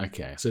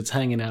 Okay, so it's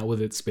hanging out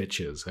with its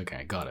bitches.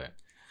 Okay, got it.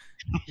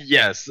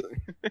 Yes.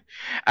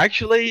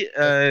 Actually,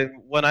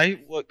 when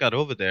I got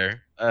over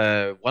there,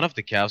 one of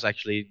the cows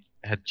actually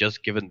had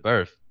just given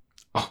birth.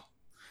 Oh,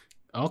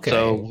 Okay.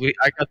 So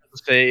I got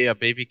to say a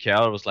baby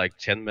cow was like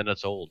 10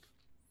 minutes old.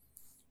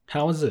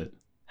 How was it?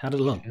 How did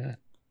it look? Yeah.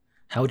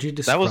 How would you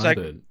That was describe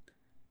it?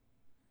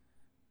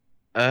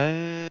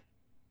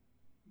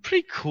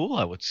 pretty cool,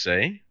 I would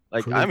say.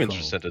 Like Pretty I'm cool.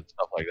 interested in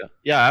stuff like that.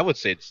 Yeah, I would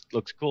say it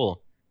looks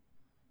cool.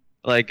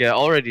 Like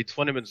already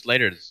 20 minutes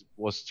later, it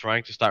was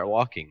trying to start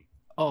walking.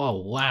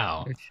 Oh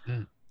wow! Good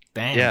shit.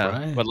 Damn, Yeah,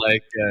 bro. but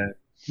like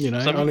You know,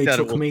 it something only that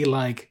took me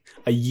like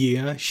a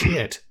year.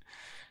 Shit.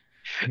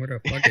 What a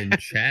fucking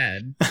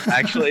Chad.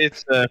 actually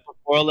it's for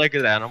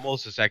four-legged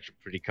animals, it's actually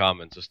pretty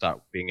common to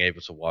start being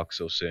able to walk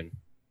so soon.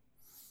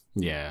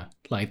 Yeah,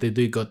 like they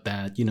do got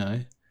that, you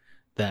know,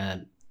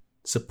 that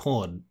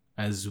support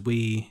as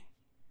we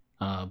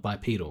are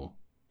bipedal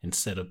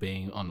instead of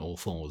being on all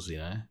fours, you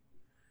know?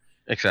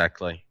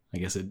 Exactly. I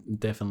guess it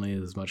definitely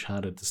is much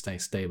harder to stay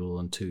stable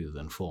on 2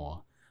 than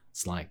 4.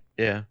 It's like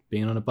Yeah.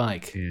 being on a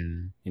bike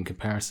Yeah. in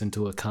comparison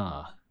to a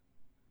car.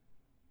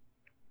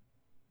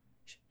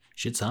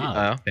 Shit's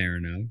hard. Fair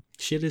enough.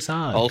 Shit is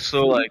hard.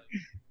 Also, like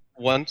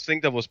one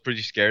thing that was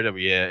pretty scary that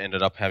we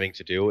ended up having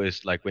to do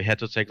is like we had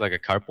to take like a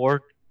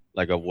cardboard,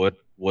 like a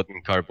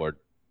wooden cardboard,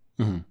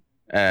 Mhm.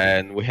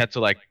 and we had to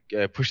like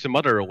push the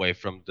mother away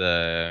from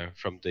the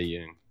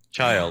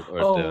child or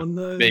Oh the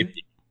no.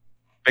 baby,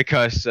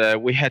 because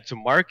we had to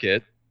mark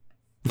it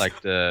like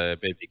the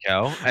baby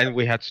cow, and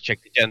we had to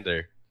check the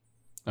gender.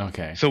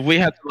 Okay. So we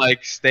had to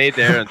like stay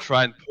there and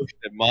try and push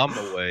the mom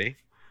away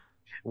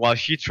while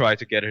she tried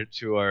to get her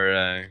to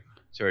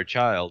her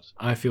child.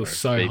 I feel or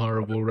so baby.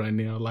 horrible right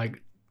now.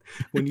 Like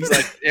when you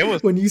Like it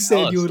was when you said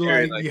hella you would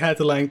scary, like you had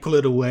to like pull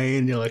it away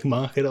and you're like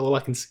mark it. All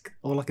I can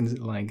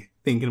like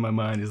think in my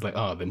mind is like,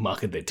 oh, they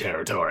market their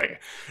territory.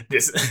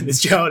 This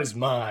child is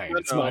mine.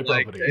 It's my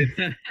like,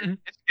 property.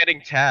 it's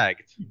getting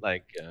tagged,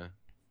 like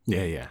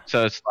Yeah.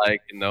 so it's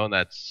like known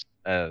as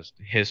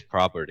his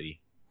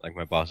property, like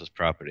my boss's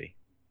property.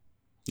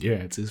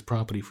 Yeah, it's his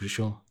property for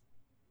sure.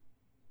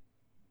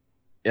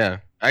 Yeah,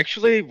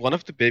 actually, one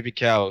of the baby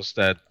cows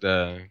that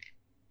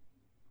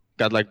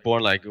got like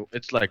born, like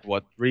it's like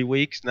what 3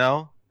 weeks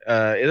now.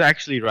 It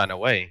actually ran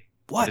away.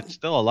 What? It's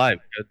still alive.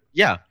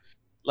 Yeah,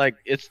 like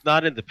it's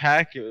not in the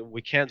pack.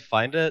 We can't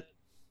find it.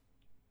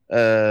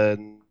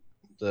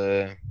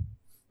 The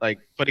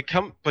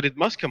but it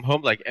must come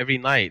home like every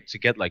night to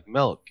get like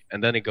milk,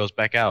 and then it goes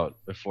back out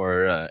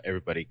before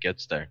everybody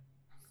gets there.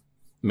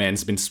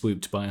 Man's been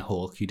swooped by a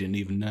hawk you didn't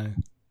even know.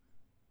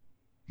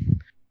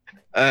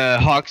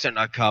 Hawks are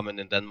not common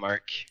in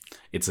Denmark.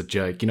 It's a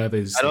joke. You know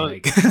those I don't-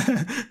 like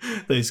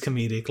those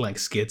comedic like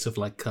skits of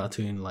like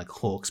cartoon like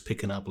hawks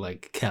picking up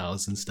like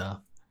cows and stuff.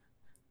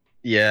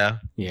 Yeah,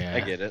 Yeah. I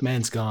get it.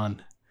 Man's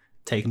gone.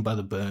 Taken by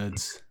the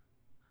birds.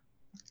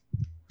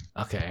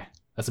 Okay.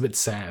 That's a bit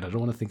sad. I don't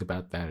want to think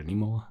about that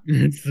anymore.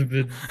 It's a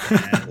bit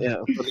sad. yeah,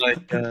 but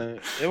like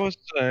it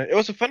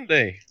was a fun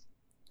day.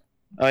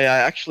 Oh yeah,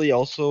 actually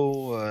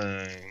also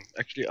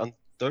actually on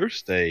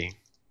Thursday,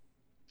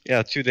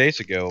 2 days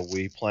ago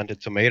we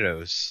planted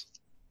tomatoes.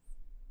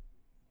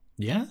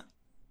 Yeah?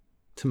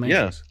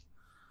 Tomatoes.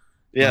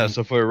 Yeah,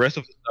 so for the rest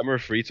of the summer,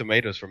 free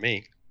tomatoes for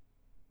me.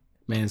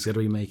 Man's got to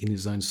be making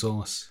his own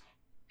sauce.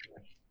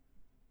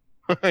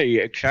 Yeah,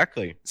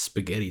 exactly.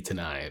 Spaghetti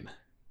tonight.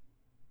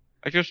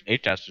 I just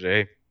ate that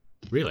today.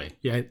 Really?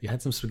 Yeah, you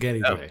had some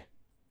spaghetti Yeah. today.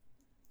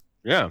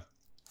 Yeah.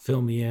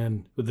 Fill me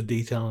in with the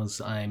details.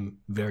 I'm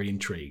very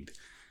intrigued.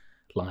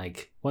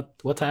 Like,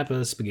 what type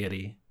of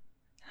spaghetti?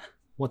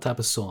 What type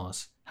of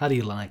sauce? How do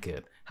you like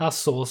it? How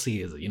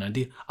saucy is it? You know,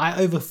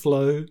 I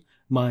overflow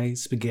my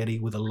spaghetti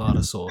with a lot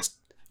of sauce.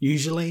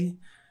 Usually,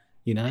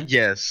 you know?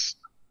 Yes,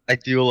 I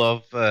do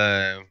love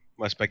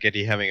my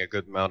spaghetti having a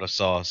good amount of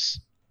sauce.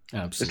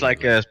 Absolutely. It's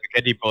like a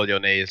spaghetti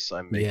bolognese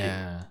I'm making.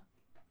 Yeah.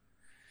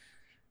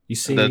 You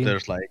see, And then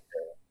there's like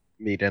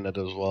meat in it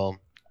as well.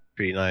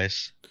 Pretty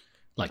nice.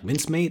 like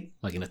mincemeat,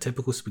 like in a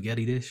typical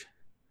spaghetti dish.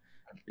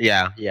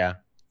 Yeah. Yeah.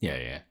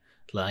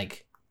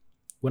 Like,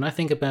 when I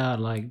think about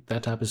like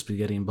that type of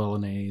spaghetti and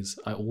bolognese,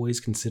 I always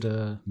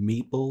consider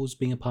meatballs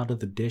being a part of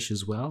the dish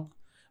as well.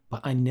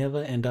 But I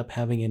never end up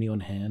having any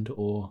on hand,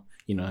 or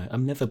you know,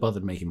 I'm never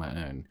bothered making my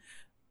own.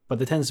 But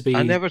there tends to be.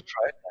 I never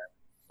tried.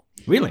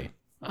 Really?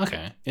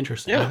 Okay,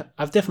 interesting. Yeah.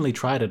 I've definitely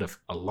tried it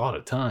a lot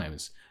of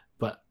times,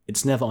 but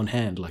it's never on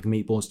hand like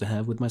meatballs to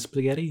have with my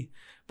spaghetti.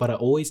 But I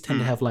always tend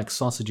to have like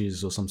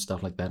sausages or some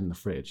stuff like that in the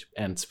fridge.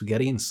 And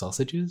spaghetti and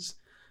sausages,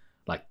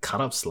 like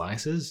cut up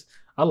slices,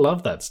 I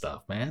love that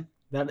stuff, man.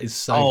 That is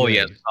so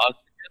good.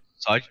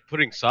 Yeah,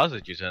 putting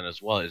sausages in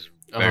as well is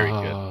very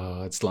good.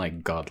 Oh, it's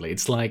like godly.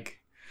 It's like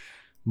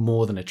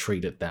more than a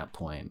treat at that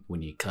point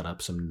when you cut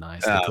up some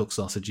nicely cooked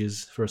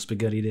sausages for a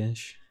spaghetti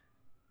dish.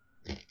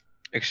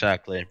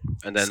 Exactly,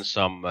 and then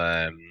some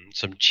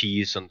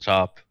cheese on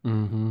top.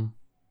 Mm-hmm.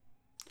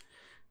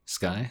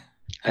 Sky,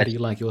 how do you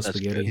like your That's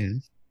spaghetti?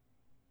 Yes.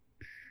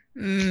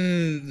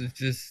 It's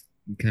just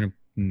kind of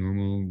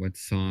normal wet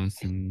sauce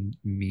and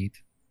meat.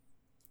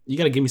 You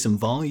gotta give me some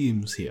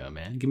volumes here,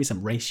 man. Give me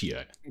some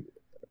ratio.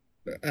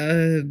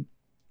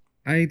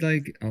 I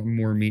like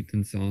more meat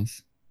than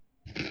sauce.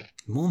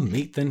 More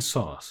meat than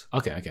sauce.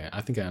 Okay.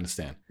 I think I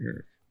understand.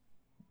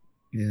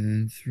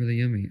 Yeah, it's really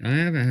yummy. I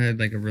haven't had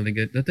like a really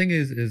good. The thing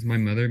is my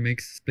mother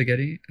makes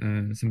spaghetti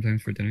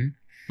sometimes for dinner,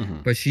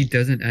 Mm-hmm. but she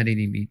doesn't add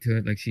any meat to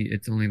it. Like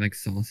it's only like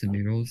sauce and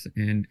noodles,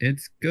 and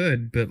it's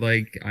good. But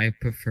like I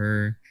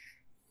prefer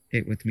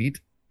it with meat.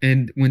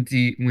 And when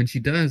she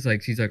does,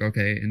 like she's like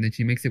okay, and then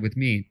she makes it with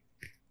meat,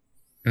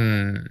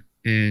 uh,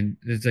 and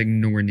it's like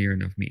nowhere near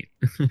enough meat.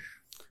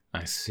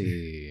 I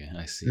see.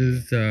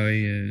 So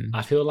yeah,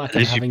 I feel like At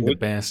I'm least you having the put.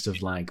 best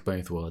of like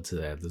both worlds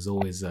there. There's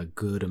always a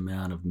good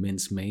amount of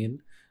minced meat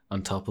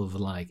on top of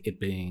like it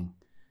being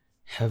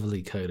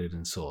heavily coated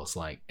in sauce.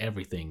 Like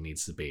everything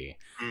needs to be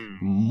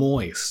Mm,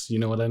 moist. You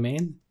know what I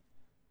mean?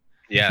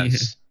 yeah.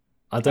 yes,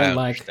 I I don't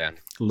like understand.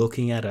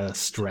 looking at a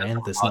It's got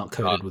strand some that's hot not sauce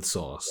coated with as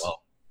sauce.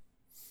 well,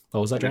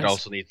 What was that, and it Jess?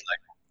 also needs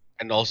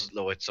and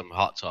also with some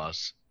hot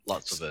sauce,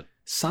 lots of it.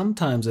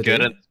 Sometimes I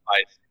Good do. and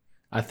spicy.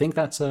 I think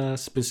that's a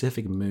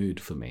specific mood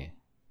for me.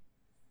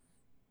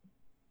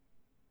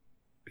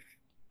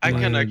 I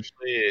can Uh,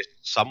 actually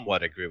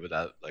somewhat agree with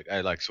that. Like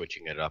I like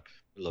switching it up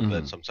a little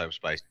bit. Mhm. Sometimes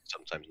spicy,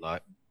 sometimes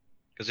not,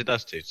 because it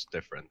does taste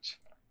different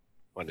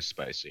when it's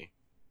spicy.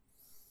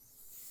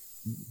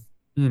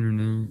 I don't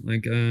know.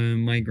 Like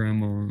my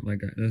grandma,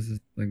 like this is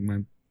like my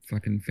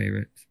fucking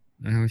favorite.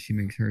 How she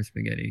makes her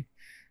spaghetti.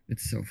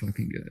 It's so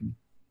fucking good.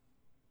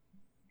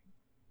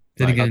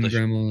 Then Like How again, does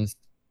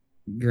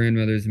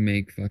grandmothers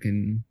make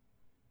fucking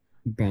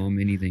bomb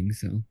anything,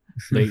 so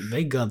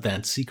they got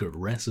that secret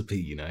recipe,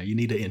 you know. You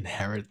need to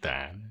inherit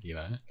that, you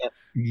know.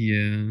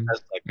 yeah.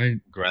 that's like I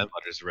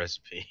grandmother's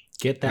recipe?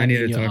 Get I that need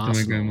in to your talk to my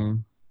arsenal. grandma.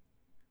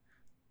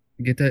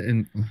 Get that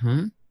in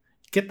huh?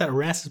 Get that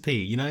recipe,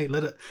 you know.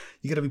 Let it.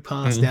 You got to be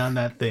passed Oh, down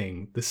that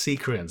thing. The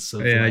secrets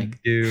of yeah, I like.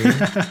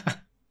 do.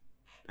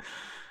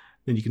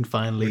 Then you can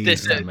finally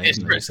This start this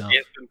making them recipe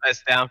has yourself. been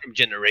passed down from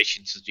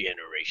generation to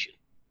generation.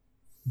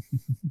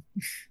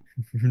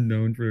 We're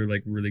known for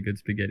like really good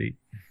spaghetti.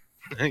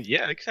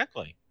 Yeah,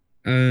 exactly.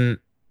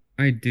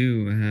 I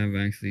do have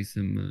actually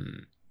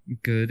some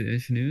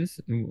good-ish news.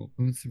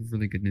 What's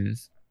really good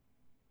news?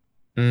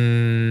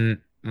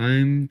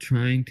 I'm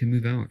trying to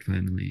move out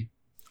finally.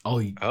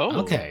 Oh,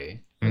 Oh,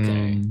 okay,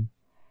 okay.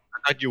 I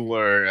thought you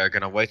were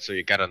gonna wait till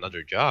you got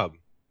another job.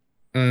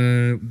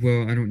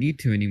 Well, I don't need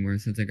to anymore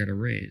since I got a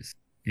raise.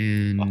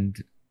 Oh, And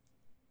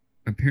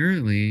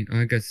apparently,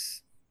 I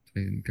guess I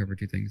can cover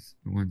two things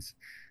at once.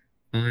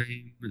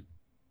 I'm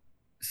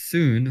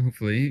soon,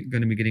 hopefully,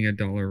 going to be getting a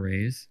dollar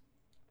raise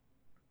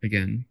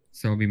again.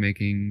 So I'll be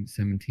making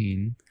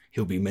 17.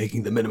 He'll be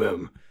making the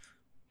minimum.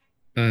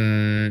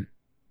 Uh,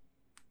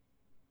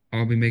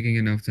 I'll be making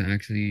enough to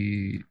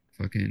actually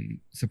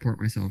fucking support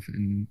myself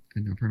in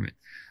an apartment.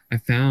 I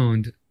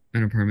found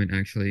an apartment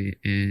actually,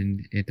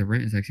 and the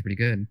rent is actually pretty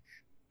good.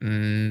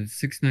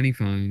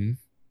 $6.95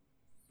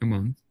 a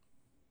month,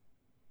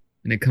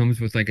 and it comes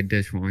with like a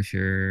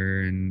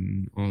dishwasher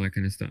and all that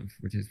kind of stuff,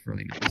 which is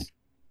really nice.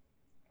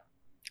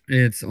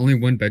 It's only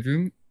one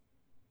bedroom.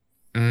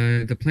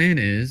 The plan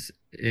is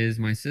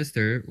my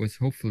sister was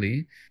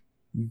hopefully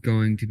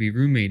going to be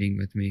roommating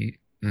with me,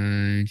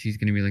 and she's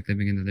gonna be like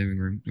living in the living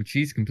room, which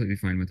she's completely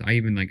fine with. I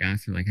even like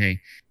asked her like,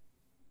 hey,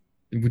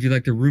 would you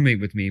like to roommate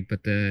with me?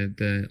 But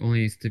the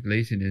only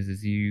stipulation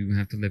is you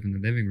have to live in the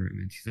living room,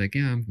 and she's like,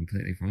 yeah, I'm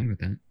completely fine with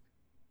that.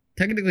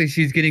 Technically,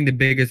 she's getting the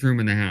biggest room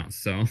in the house,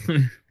 so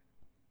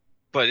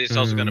but it's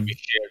also gonna be um,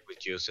 shared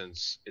with you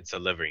since it's a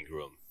living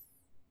room.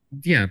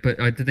 yeah. But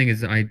the thing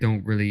is, I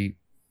don't really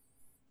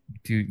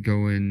do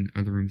go in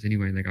other rooms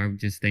anyway. Like I would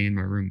just stay in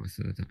my room most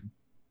of the time.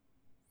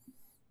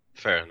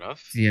 Fair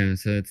enough. Yeah,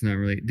 so it's not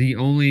really the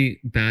only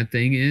bad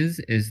thing is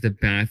the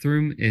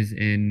bathroom is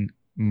in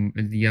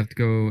you have to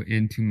go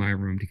into my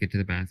room to get to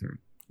the bathroom.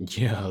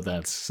 Yeah,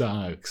 that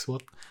sucks.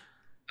 What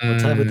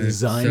type of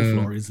design So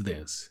flaw is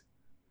this?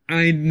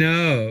 I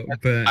know,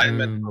 but I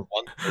meant for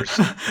one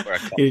person or a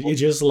You're couple.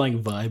 just like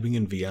vibing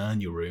in VR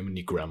in your room, and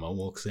your grandma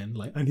walks in,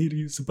 like, I need to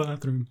use the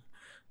bathroom.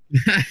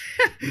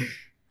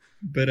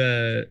 but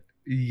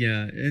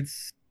yeah,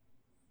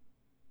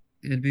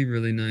 it'd be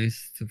really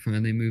nice to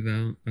finally move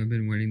out. I've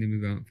been waiting to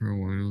move out for a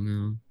while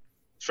now.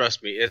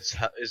 Trust me, it's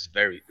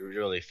very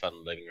really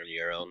fun living on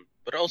your own,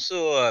 but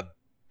also a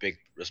big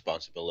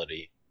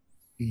responsibility.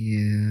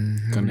 Yeah,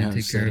 having Gonna to have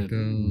take care set of it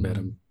bills,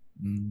 better.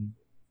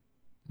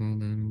 all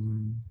that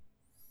alone.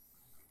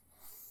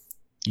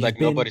 You've Like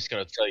been nobody's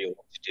gonna tell you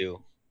what to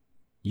do.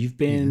 you've Yeah.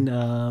 been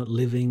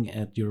living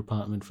at your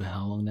apartment for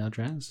how long now,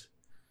 Draz?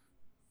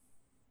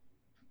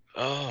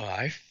 Oh,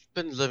 I've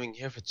been living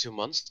here for 2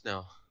 months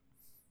now.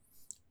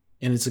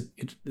 And it's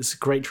a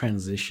great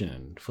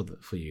transition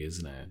for you,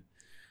 isn't it?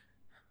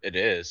 It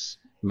is.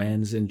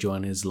 Man's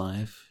enjoying his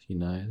life, you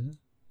know,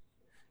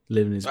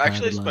 living his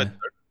Actually, private it's my life.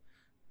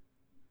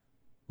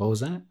 What was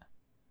that?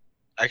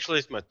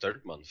 it's my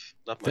third month,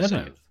 not my Third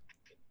second. month.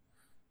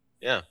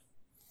 Yeah.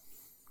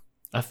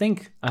 I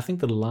think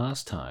the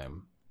last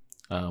time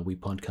we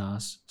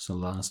podcast, so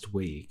last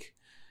week,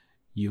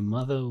 your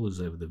mother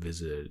was over to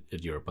visit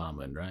at your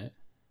apartment, right?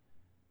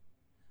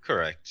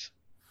 Correct.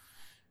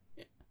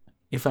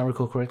 if I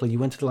recall correctly, you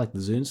went to like the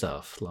zoo and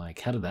stuff.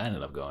 Like, how did that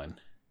end up going?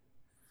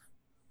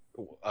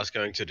 I was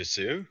going to the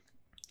zoo.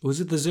 Was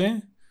it the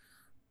zoo?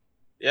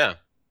 Yeah.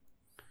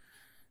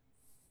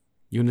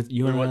 You went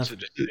to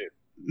the zoo.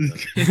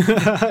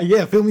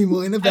 Yeah, fill me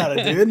more in about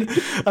it, dude.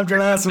 I'm trying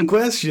to ask some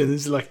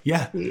questions. Like,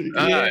 yeah.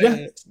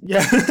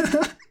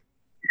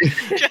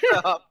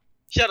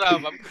 Shut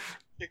up.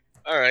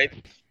 All right.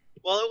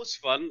 Well, it was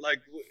fun.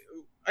 Like,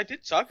 I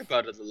did talk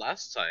about it the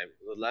last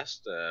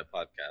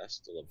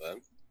podcast a little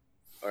bit.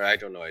 Or I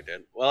don't know, I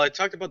did. Well, I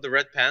talked about the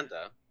red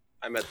panda.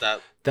 I met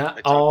that.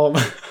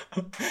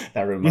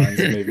 That reminds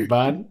me.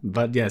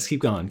 But yes, keep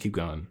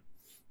going.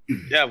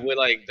 Yeah,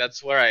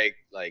 that's where I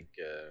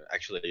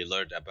actually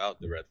learned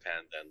about the red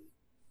panda and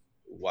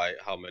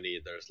how many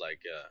there's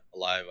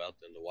alive out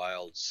in the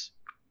wilds.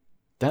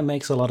 That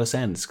makes a lot of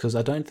sense because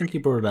I don't think you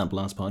brought it up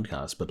last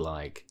podcast, but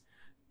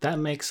that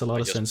makes a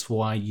lot of sense for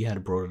why you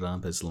had brought it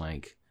up as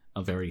a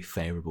very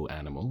favorable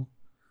animal.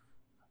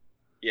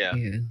 Yeah.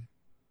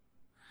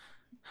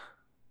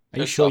 Are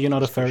you sure you're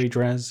not a furry,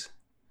 Draz?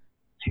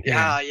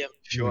 Yeah, I am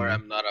sure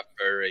I'm not a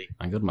furry.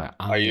 I got my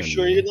eye. Are you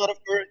sure you're not a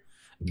furry?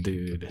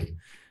 Dude.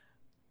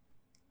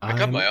 I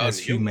got my eye as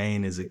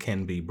humane as it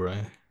can be, bro.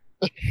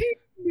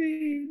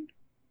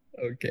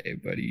 Okay,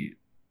 buddy.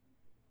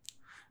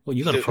 Well,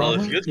 you got a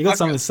problem? You got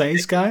something to say,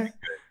 Sky?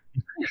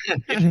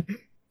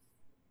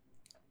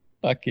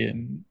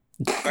 Fucking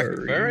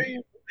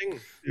furry?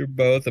 You're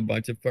both a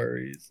bunch of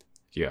furries.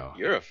 Yeah.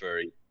 You're a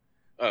furry.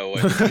 Oh,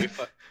 wait.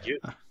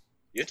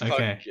 You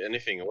fuck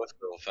anything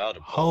without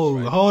a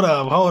pulse, hold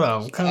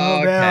up.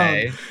 Calm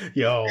down.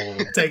 Yo,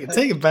 take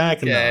it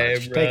back a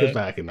notch. Bro. Take it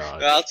back a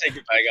notch. I'll take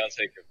it back.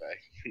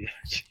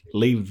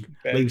 Leave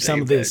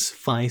some of this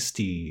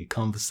feisty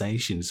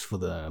conversations for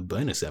the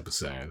bonus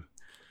episode.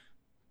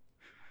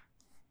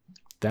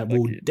 That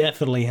will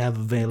definitely have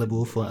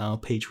available for our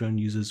Patreon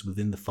users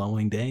within the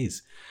following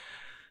days.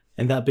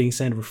 And that being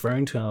said,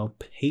 referring to our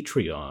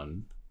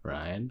Patreon,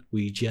 right?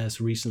 We just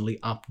recently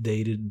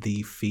updated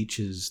the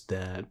features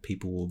that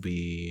people will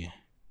be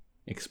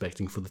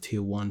expecting for the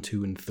tier 1,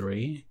 2, and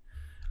 3.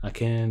 I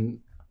can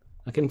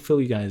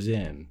fill you guys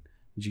in.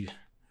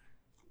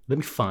 Let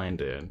me find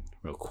it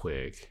real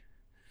quick.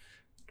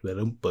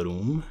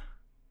 Ba-dum.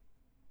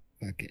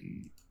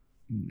 Fucking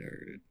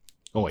nerd.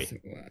 Oh wait.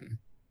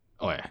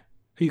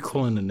 Who you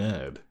calling a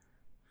nerd?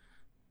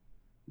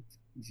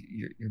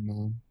 Your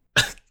mom.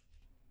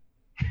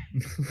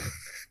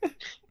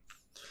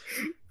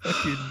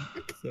 Fucking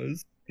so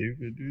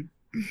stupid, dude.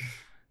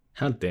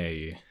 How dare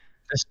you?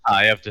 This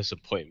eye of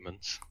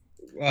disappointments.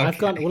 Okay. I've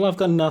got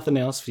nothing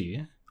else for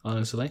you,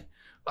 honestly.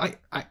 Okay,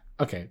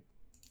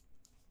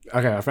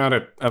 I found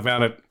it.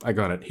 I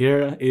got it.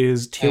 Here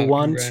is tier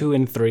 1, 2,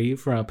 and 3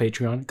 for our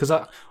Patreon. Because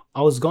I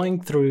was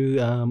going through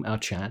our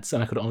chats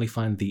and I could only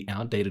find the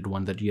outdated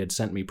one that you had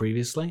sent me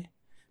previously.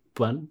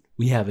 But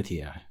we have it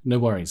here. No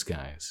worries,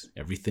 guys.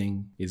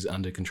 Everything is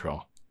under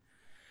control.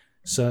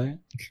 So,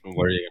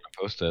 where are you going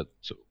to post it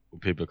so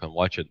people can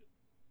watch it?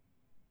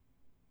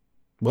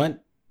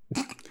 What?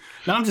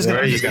 No, I'm just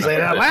going to say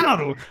it out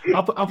loud.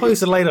 I'll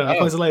post it later.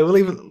 We'll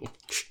leave it.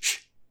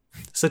 Shh.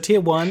 So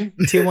tier 1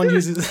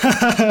 users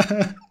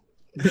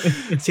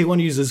tier 1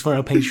 users for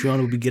our Patreon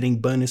will be getting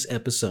bonus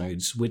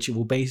episodes, which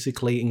will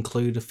basically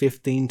include a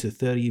 15 to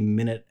 30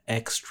 minute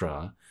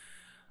extra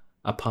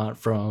apart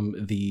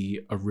from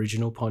the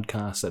original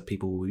podcast that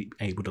people will be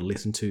able to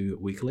listen to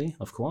weekly,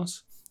 of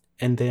course.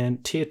 And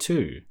then tier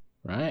 2,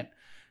 right?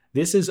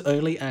 This is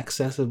only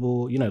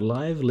accessible,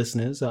 live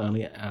listeners are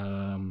only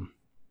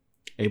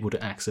able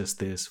to access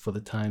this for the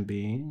time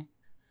being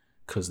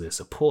because they're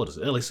supporters,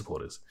 early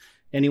supporters.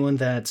 Anyone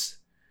that's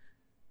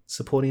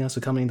supporting us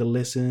or coming to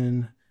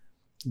listen,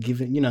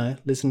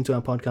 listening to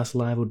our podcast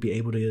live would be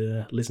able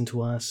to listen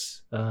to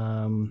us. Where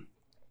am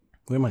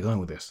I going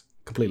with this?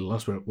 Completely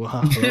lost.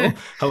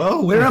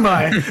 Hello? Where am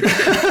I?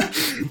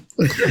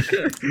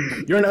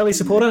 You're an early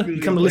supporter.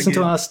 You come to listen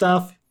to our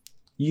stuff.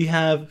 You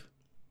have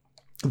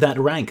that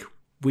rank.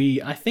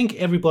 I think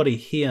everybody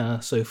here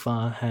so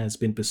far has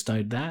been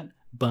bestowed that,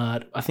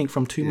 but I think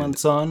from 2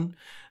 months on,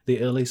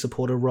 the early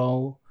supporter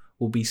role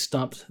will be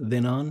stopped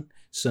then on.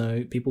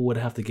 So people would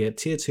have to get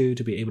tier 2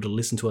 to be able to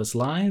listen to us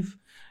live,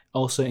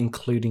 also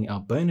including our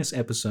bonus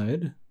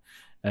episode,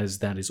 as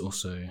that is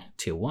also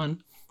tier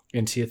 1.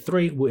 And tier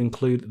 3 will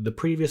include the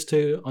previous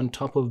 2 on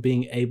top of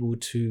being able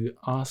to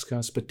ask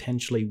us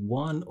potentially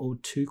 1 or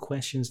 2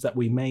 questions that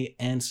we may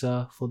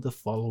answer for the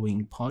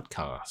following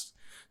podcast.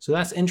 So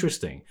that's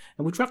interesting.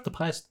 And we dropped the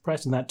price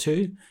on that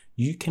too.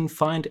 You can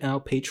find our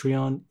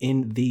Patreon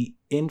in the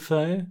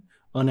info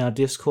on our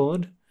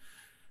Discord.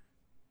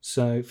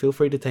 So feel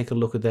free to take a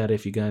look at that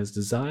if you guys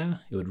desire.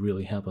 It would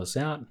really help us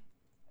out.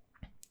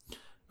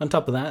 On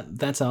top of that,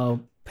 that's our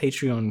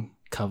Patreon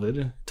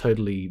covered.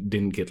 Totally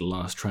didn't get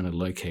lost trying to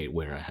locate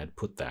where I had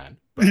put that.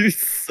 But... You're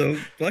so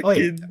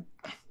fucking...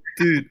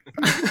 Dude,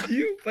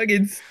 you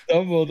fucking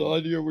stumbled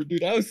on your word,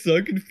 dude. I was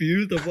so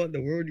confused of what the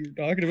word you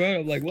were talking about.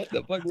 I'm like, what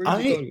the fuck? Where are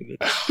you going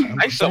with it? I'm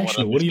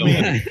professional. What do you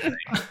mean?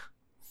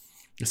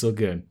 It's all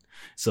good.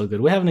 So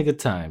good. We're having a good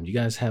time. You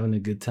guys having a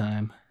good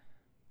time?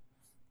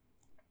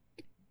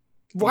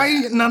 Why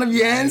are none of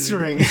you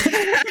answering?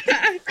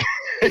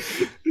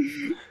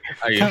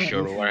 Are you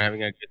sure we're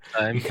having a good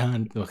time? You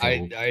can't.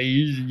 Okay. I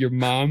use your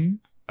mom.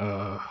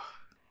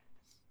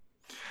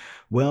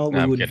 Well,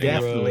 No, we would kidding.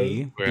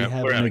 definitely We're be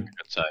having having a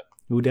good time.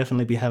 we would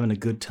definitely be having a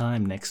good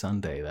time next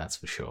Sunday. That's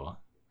for sure.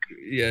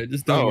 Yeah,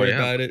 just don't Oh, worry yeah.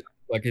 about it.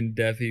 Fucking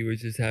Deafy was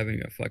just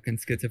having a fucking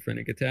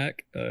schizophrenic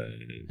attack.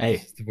 Hey,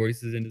 just the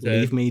voices in his Leave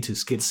head. me to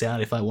skits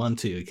out if I want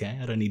to. Okay,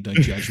 I don't need no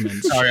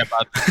judgments. Sorry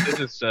about this.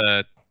 This is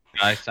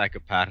guy's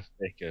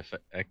psychopathic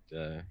effect.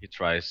 He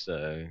tries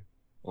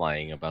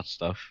lying about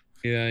stuff.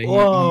 Yeah.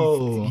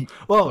 Whoa!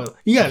 Whoa!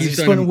 You guys are he's just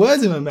done- putting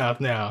words in my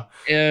mouth now.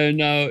 Yeah,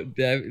 no,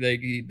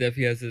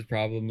 Deafy has this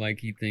problem. Like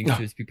he thinks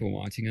there's people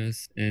watching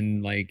us,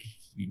 and like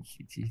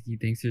he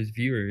thinks there's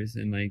viewers,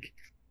 and like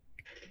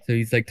so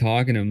he's like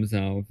talking to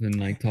himself and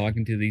like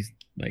talking to these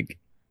like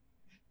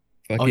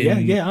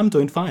fucking yeah, I'm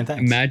doing fine,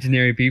 thanks.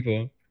 imaginary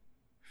people.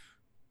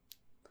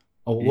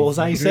 Oh, what was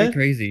that you He's very said?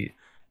 crazy.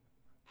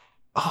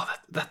 Oh,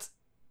 that's.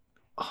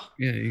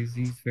 Yeah, he's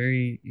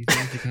very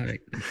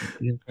psychotic.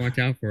 You have to watch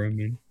out for him,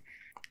 man.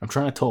 I'm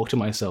trying to talk to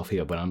myself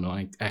here, but I'm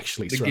like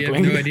actually Like, you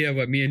struggling. have no idea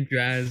what me and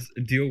Draz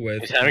deal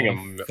with. He's having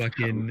off a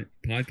fucking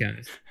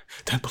podcast.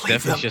 Don't believe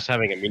Definitely them. just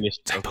having a mini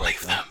Don't stroke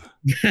believe right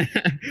them.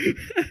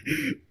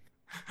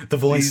 The He's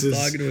voices.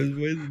 talking to his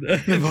wisdom.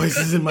 The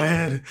voices in my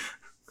head.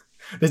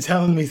 They're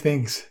telling me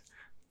things.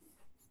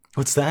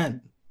 What's that?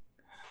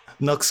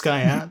 Knock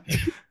Sky out?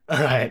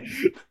 Alright.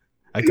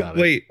 I got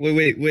it. Wait.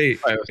 Alright,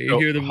 I so,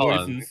 hear the hold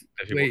on. voices.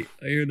 Deafy, Wait,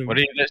 I hear them. What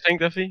are you guys saying,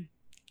 Duffy?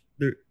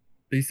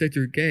 They said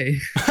you're gay.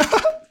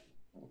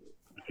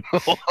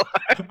 What?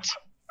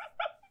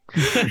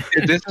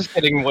 Dude, this is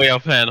getting way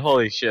off hand.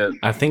 Holy shit.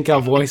 I think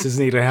our voices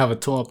need to have a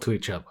talk to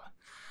each other.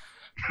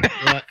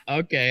 Well,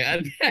 okay,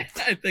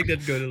 I think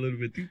that's going a little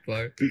bit too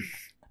far.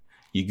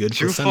 You good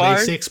for Too Sunday, far?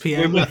 6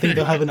 p.m.? I think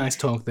they'll have a nice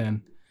talk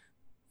then.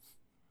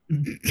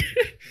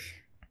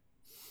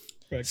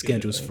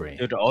 Schedule's free.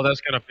 Dude, all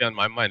that's gonna be on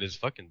my mind is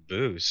fucking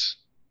booze.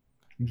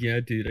 Yeah,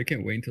 dude, I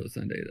can't wait until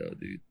Sunday though,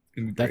 dude. It's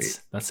gonna be great.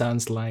 That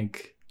sounds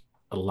like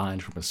a line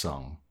from a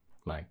song.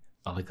 Like,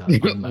 all I got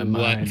on my What?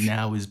 mind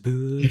now is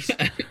booze.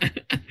 I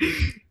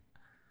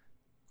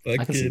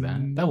can see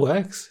that. That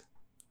works.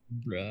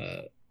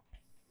 Bruh.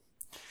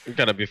 It's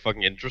gonna be a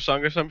fucking intro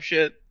song or some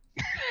shit.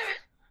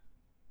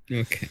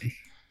 Okay.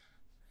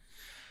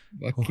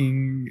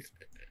 Fucking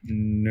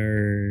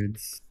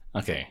nerds.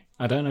 Okay,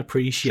 I don't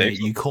appreciate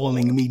Say you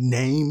calling me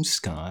names,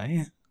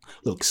 Sky.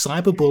 Look,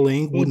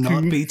 cyberbullying would Well,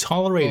 not too be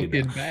tolerated.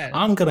 Fucking bad.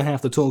 I'm gonna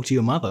have to talk to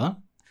your mother.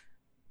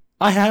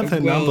 I have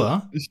her Well,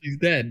 number. She's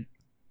dead.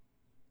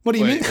 What do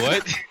you Wait, mean?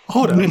 what?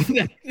 Hold on.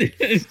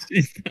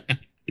 She's not.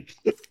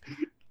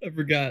 I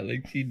forgot,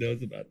 like, she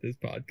knows about this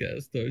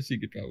podcast, so she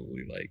could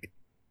probably, like,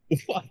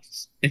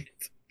 watch it.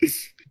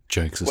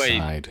 Jokes Wait.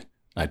 aside,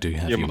 I do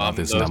have Your your mom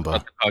mother's knows number.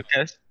 about the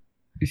podcast?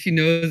 She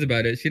knows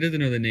about it. She doesn't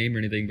know the name or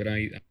anything, but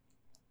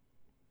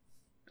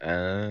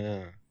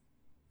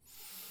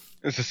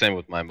It's the same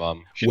with my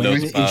mom. She When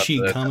knows is about she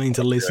the- coming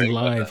to listen doing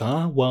live, that.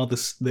 huh? While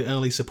the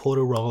early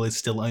supporter role is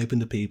still open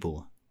to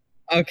people.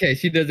 Okay,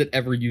 she doesn't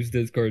ever use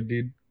Discord,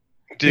 dude.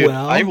 Dude,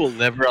 Well, I will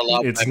never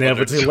allow It's my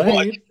never mother too to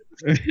watch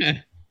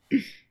late.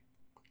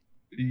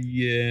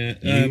 Yeah,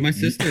 my You-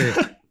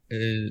 sister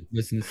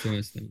listens to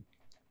us though.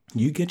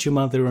 You get your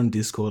mother on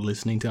Discord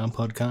listening to our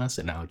podcast,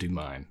 and I'll do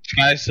mine.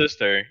 My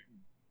sister.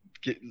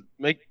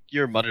 Make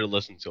your mother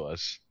listen to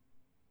us.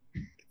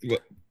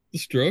 What?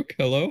 Stroke?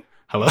 Hello?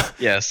 Hello?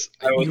 Yes,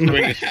 I was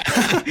doing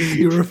it.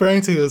 You're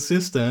referring to your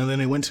sister, and then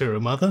it went to her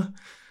mother?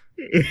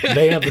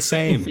 They have the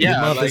same. Yeah,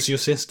 your mother's like- your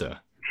sister.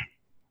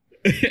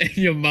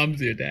 Your mom's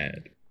your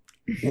dad.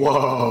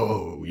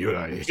 Whoa! You don't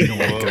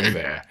want to go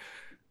there.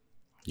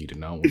 You do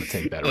not want to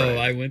take that Oh, road.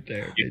 I went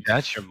there. Dude, bitch.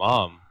 that's your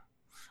mom.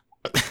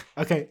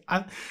 Okay,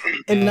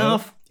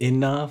 enough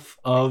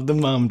of the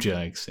mum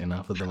jokes.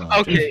 Enough of the mum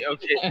jokes.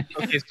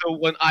 Okay. So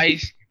when I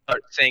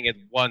start saying it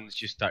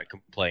once, you start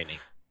complaining.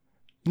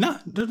 No,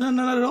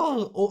 not at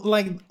all.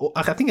 Like,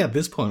 I think at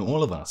this point,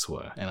 all of us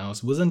were, and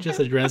wasn't just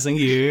addressing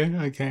you.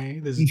 Okay,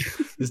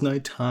 there's no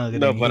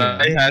targeting. No, but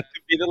here. I had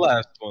to be the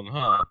last one,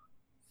 huh?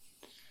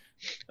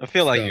 I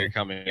feel like So- you're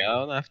coming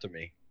out after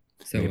me.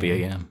 So, Maybe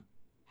I am.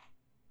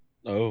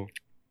 Oh.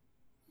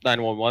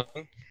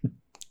 911?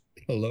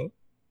 hello?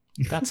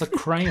 That's a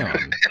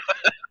crayon.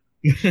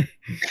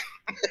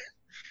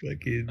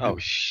 Fucking, Oh,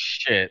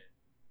 shit.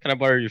 Can I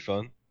borrow your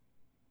phone?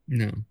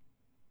 no.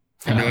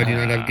 I know I do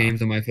not have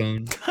games on my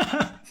phone,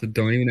 so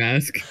don't even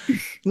ask.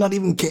 Not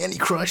even Candy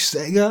Crush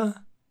Sega,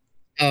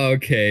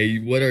 Okay,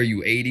 what are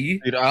you, 80?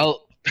 Dude,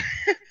 I'll...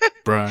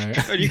 bro.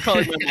 Are you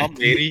calling my mom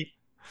 80?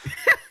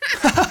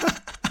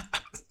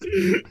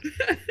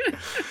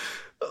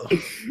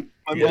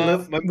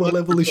 What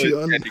level is she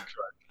on? Candy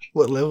Crush.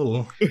 What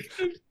level?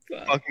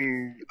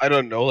 Fucking, I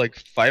don't know, like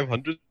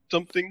 500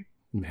 something?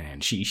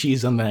 Man,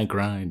 she's on that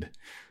grind.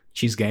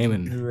 She's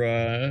gaming.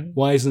 Bruh.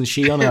 Why isn't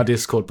she on our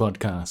Discord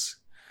podcast?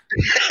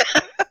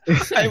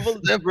 I will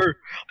never,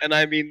 and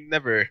I mean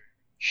never,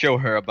 show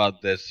her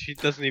about this. She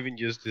doesn't even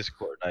use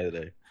Discord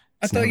either.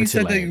 I It's thought never you too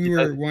said that late. you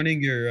were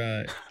wanting your.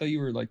 I thought you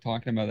were like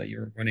talking about that you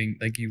were wanting,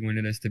 like you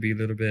wanted us to be a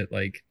little bit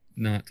like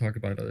not talk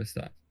about other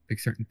stuff, like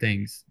certain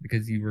things,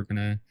 because you were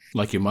gonna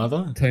Like your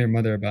mother? tell your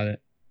mother about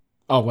it.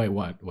 Oh, wait,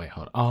 what? Wait,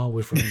 hold on. Oh, we're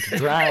referring to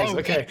Draz. Oh,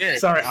 Okay, shit.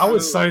 sorry, I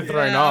was so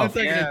thrown Yeah, I was off.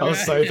 talking to I was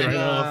so thrown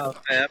Nah,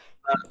 off. fam.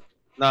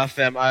 Nah,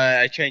 fam.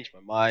 I changed my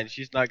mind.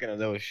 She's not gonna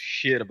know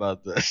shit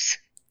about this.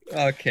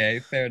 Okay,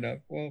 fair enough.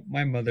 Well,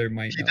 my mother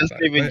might She know doesn't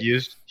about it, even but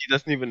use. She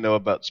doesn't even know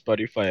about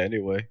Spotify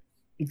anyway.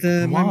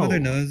 my mother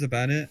Whoa. knows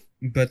about it.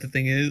 But the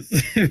thing is,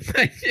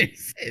 I can't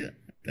say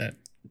that.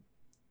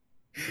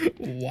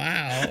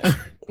 Wow.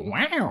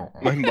 Wow.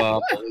 My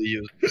mom only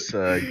uses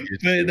But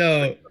YouTube.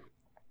 no,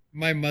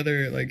 my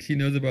mother, like, she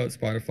knows about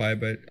Spotify,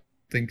 but I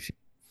think she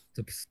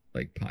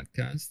like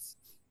podcasts.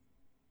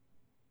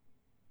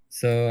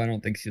 So I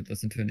don't think she'd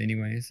listen to it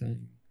anyway. So I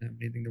don't have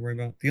anything to worry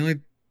about. The only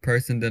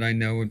person that I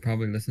know would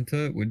probably listen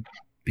to it would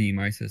be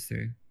my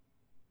sister.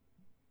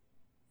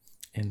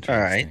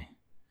 Interesting.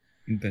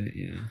 But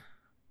yeah.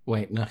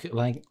 Wait, no,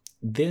 like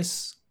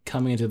this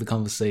coming into the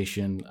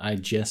conversation, I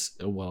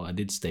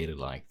did state it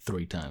like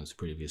 3 times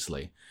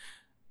previously.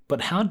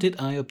 But how did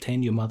I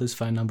obtain your mother's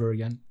phone number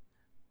again?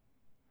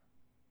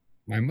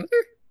 My mother?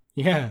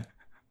 Yeah.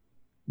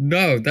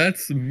 No,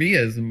 that's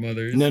Mia's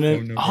mother's No.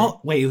 phone number.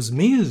 Oh, wait, it was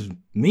Mia's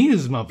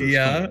mother's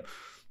Yeah.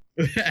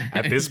 phone.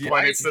 At this Yeah.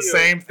 point, it's the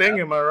same thing,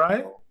 am I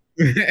right?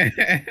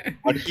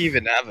 Why do you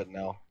even have it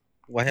now?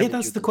 Why Yeah, haven't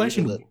that's you the deleted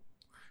question. it?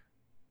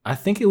 I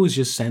think it was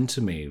just sent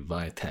to me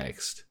via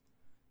text.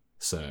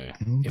 So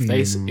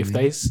if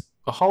they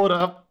hold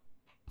up,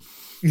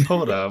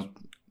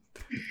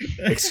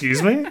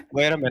 excuse me.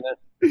 Wait a minute.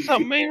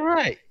 Something ain't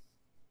right.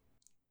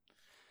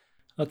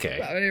 Okay,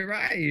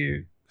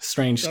 Right.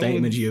 strange That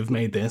statement was- you've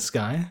made there,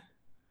 Sky.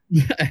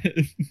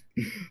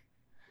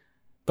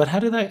 But how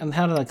did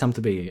that come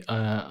to be?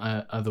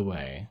 Other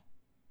way.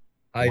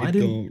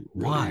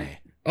 Why?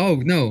 Oh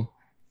no,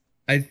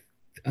 I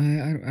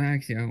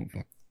don't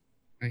fuck.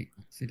 I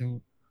honestly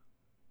don't.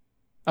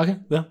 Okay,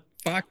 well,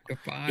 Fuck if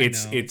I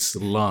it's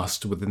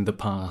lost within the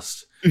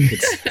past.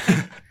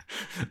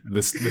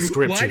 It's the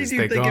scriptures.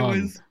 They're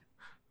gone.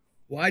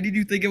 Why did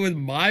you think it was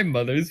my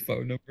mother's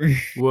phone number?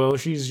 Well,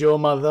 she's your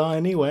mother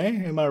anyway.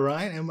 Am I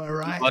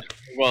right?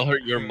 Well,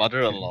 your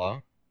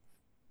mother-in-law.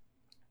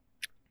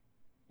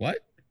 What?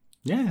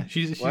 Yeah,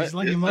 she's What?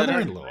 like Is your that her-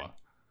 mother-in-law.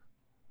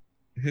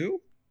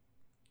 Who?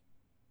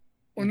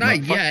 Well, not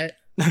Not- yet,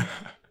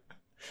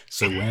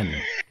 So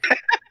when?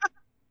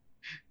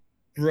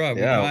 bro.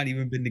 We've Yeah. not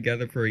even been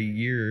together for a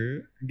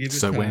year. Give it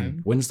So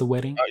time. when's the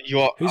wedding? Who's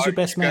your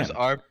best you guys man?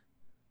 Are,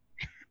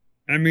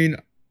 I mean,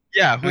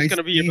 yeah, who's I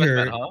gonna be your see best her-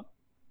 man, huh?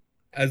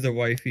 as a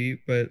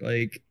wifey, but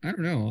like, I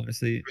don't know,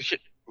 honestly.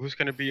 Who's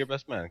gonna be your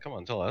best man? Come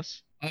on, tell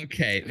us.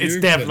 Okay, It's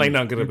you're definitely putting-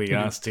 not going to you're be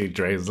putting- us two,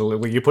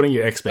 Drazor. You're putting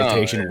your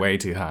expectation yeah. way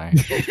too high.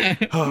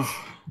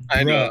 Oh,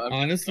 I know. Bruh,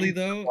 honestly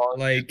though,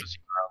 like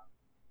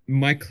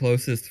my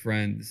closest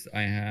friends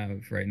I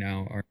have right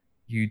now are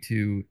you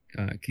two,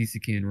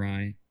 Kiseki and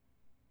Rai.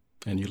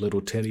 and your little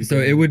teddy. So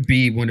bear. it would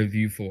be one of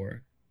you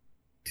four,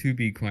 to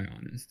be quite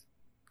honest.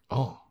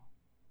 Oh,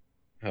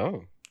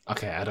 Oh.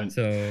 okay. I don't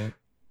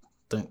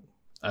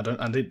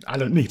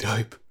need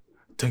hope.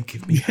 Don't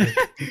give me hope.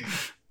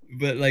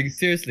 But like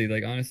seriously,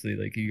 like honestly,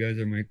 like you guys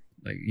are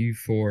you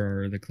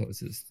four are the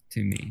closest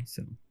to me.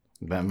 So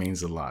That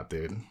means a lot,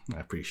 dude. I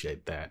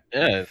appreciate that.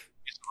 Yeah,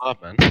 it's a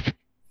lot, man.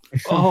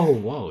 Oh,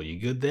 whoa. You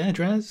good there,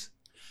 Draz?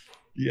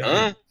 yeah,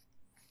 Huh?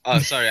 Oh,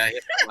 sorry, I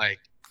hit my mic.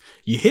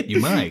 You hit your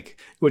mic.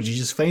 What, did you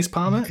just face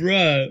palm it?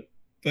 bruh,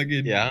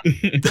 fucking Yeah.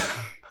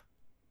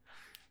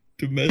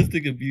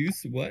 domestic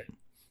abuse. What?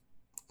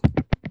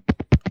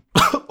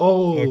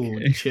 Oh,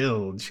 Okay.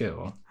 chill.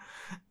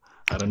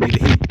 I don't need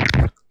to heat.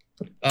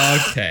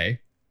 Okay,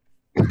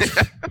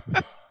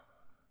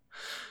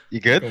 You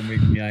good? don't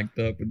make me act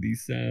up with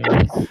these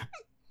sounds.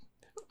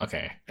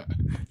 Okay.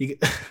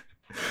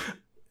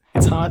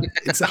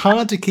 It's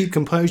hard to keep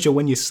composure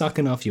when you're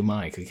sucking off your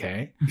mic,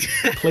 okay?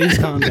 Please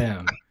calm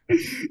down.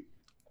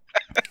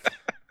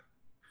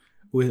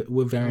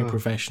 We're very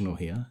professional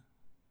here.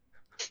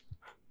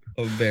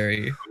 Oh,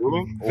 very.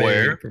 Who? very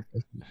Where?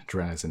 professional.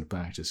 Draz in the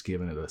back just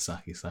giving it a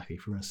sucky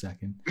for a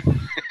second.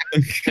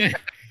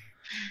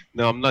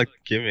 No, I'm not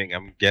giving.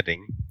 I'm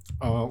getting.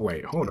 Oh,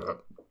 wait, hold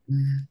up.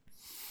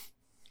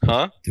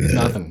 Huh?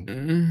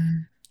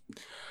 Nothing.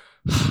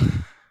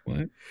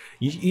 What?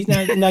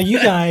 Now you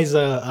guys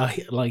are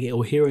like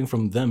you're hearing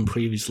from them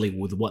previously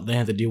with what they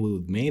had to deal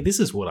with me. This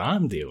is what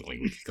I'm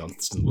dealing with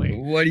constantly.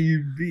 What do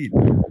you mean,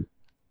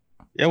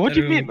 Yeah, what I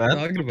do you don't mean, know what man?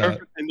 you're talking We're about.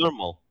 perfectly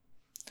normal.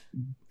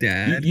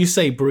 Dad? You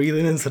say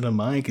breathing into the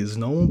mic is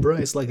normal, bro.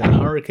 It's like a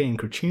hurricane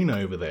Katrina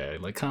over there.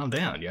 Like, calm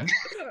down, yeah.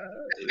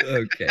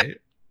 Okay.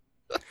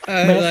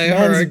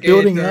 Man's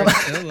building up.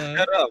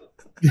 Shut up.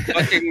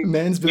 Fucking,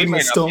 Man's building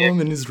might a not storm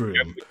be- in his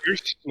room. you're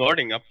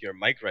snorting up your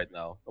mic right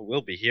now.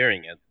 We'll be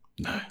hearing it.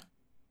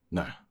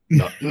 No,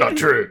 not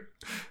true.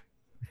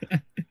 Well,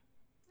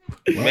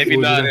 Maybe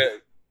we'll not.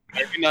 just-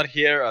 Maybe not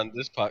here on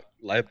this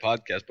live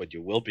podcast, but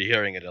you will be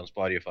hearing it on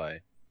Spotify.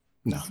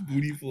 No.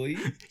 Spotify.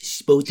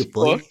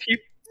 Spotify.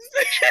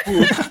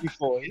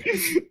 Spotify.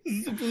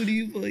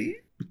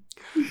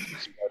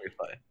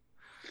 Spotify.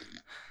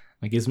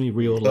 It gives me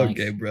real like,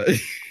 Okay, bro.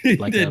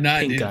 like did a not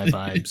pink do eye that.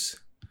 vibes.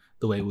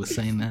 The way we're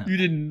saying that. You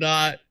did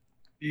not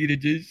need to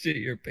just shit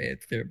your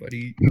pants there,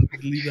 buddy. You can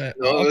leave that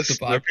No, I off was the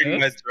slurping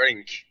my podcast.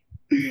 drink.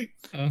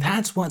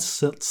 That's what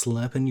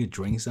slurping your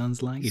drink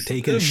sounds like. You're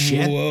taking a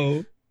shit.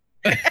 Whoa.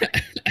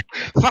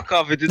 Fuck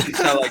off! It didn't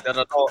sound like that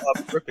at all.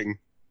 I'm tripping.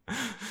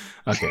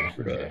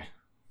 Okay.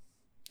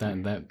 That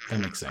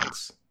makes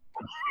sense.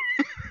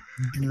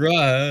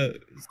 Bruh,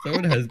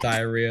 someone has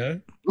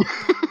diarrhea.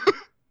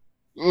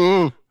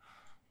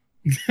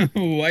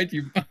 Why'd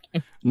you?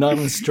 Not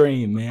on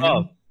stream, man.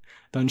 Oh.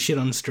 Don't shit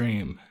on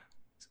stream.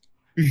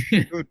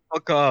 Dude,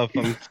 fuck off!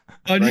 I'm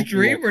On Thank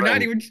stream? you, We're not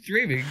friend. even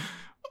streaming.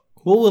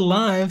 Well, we're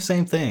live,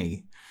 same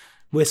thing.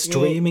 We're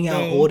streaming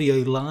our no. audio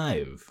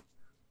live.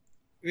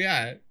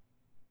 Yeah.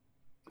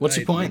 What's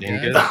your point?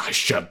 guess. Ah,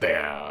 shut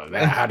down.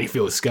 How do you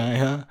feel, Sky,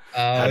 huh?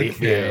 How do you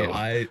Okay,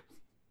 feel?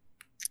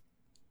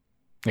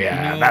 You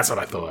Yeah, know- that's what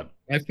I thought.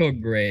 I feel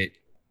great.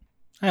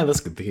 Hey,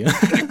 that's good to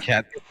hear.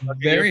 cat.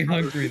 Very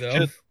hungry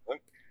though.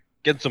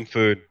 Get some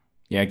food.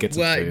 Yeah, get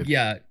some Well, food.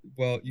 yeah.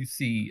 Well, you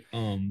see,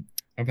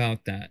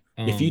 about that.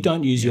 If you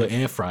don't use your yeah.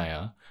 air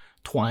fryer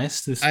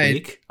twice this I-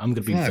 week, I'm going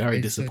to be fuck, very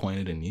it's like-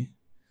 disappointed in you.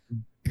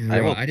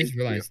 Bro, will I just keep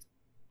you. realized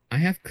I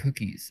have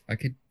cookies. I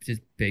could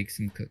just bake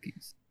some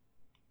cookies.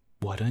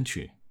 Why don't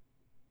you?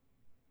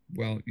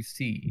 Well, you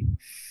see,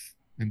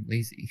 I'm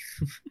lazy.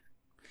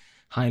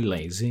 Hi,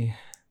 lazy.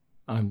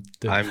 I'm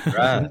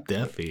Brad.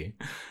 Duffy.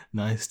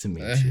 Nice to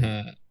meet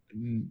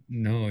you.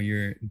 No,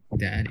 you're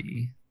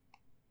daddy.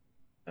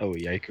 Oh,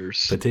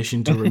 yikers!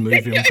 Petition to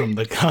remove him from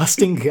the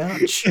casting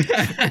couch.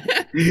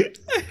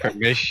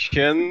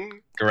 Permission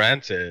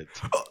granted.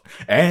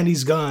 And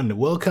he's gone.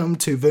 Welcome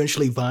to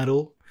Virtually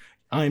Vital.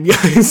 I'm your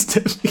host,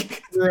 Duffy.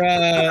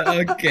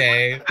 Bruh,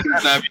 okay.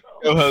 And I'm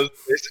your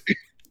co-host.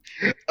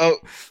 Oh.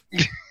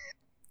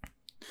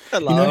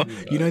 Hello.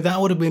 You know, that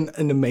would have been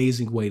an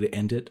amazing way to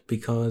end it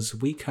because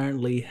we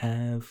currently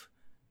have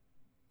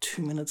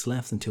 2 minutes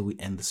left until we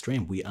end the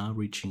stream. We are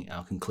reaching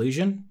our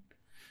conclusion.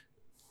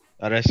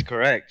 That is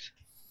correct.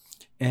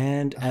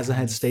 And as I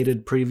had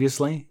stated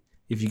previously,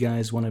 if you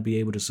guys want to be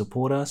able to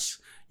support us,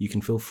 you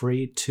can feel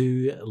free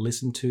to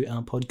listen to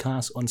our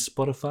podcast on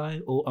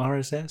Spotify or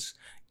RSS.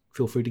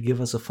 Feel free to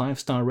give us a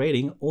 5-star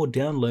rating or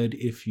download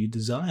if you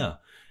desire.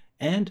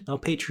 And our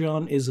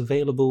Patreon is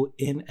available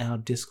in our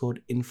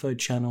Discord info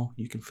channel.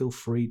 You can feel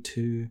free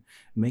to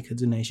make a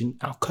donation.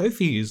 Our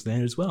Ko-fi is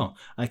there as well.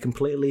 I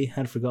completely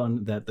had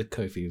forgotten that the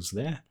Ko-fi is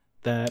there.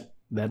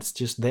 That's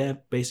just there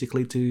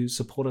basically to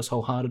support us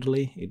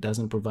wholeheartedly. It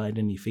doesn't provide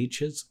any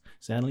features,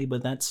 sadly,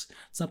 but it's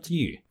up to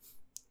you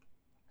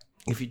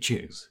if you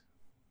choose.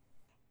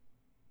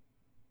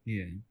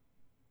 Yeah.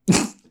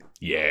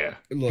 Yeah.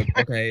 Look,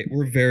 okay,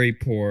 we're very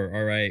poor,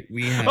 all right?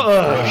 We have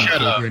Oh,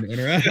 shut up. children in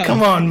our house.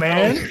 Come on,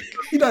 man.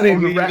 You don't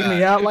even rat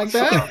me out like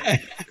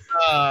that.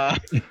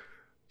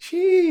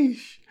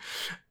 Sheesh.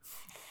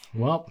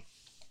 Well,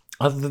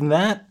 other than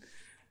that,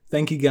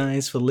 thank you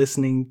guys for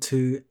listening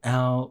to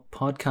our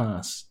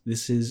podcast.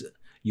 This is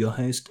your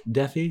host,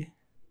 Daffy.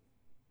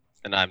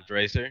 And I'm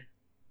Drazor.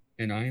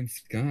 And I am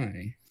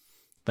Sky.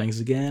 Thanks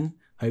again.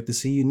 Hope to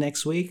see you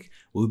next week.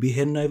 We'll be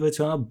heading over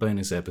to our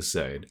bonus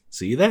episode.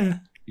 See you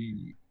there.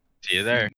 See you there.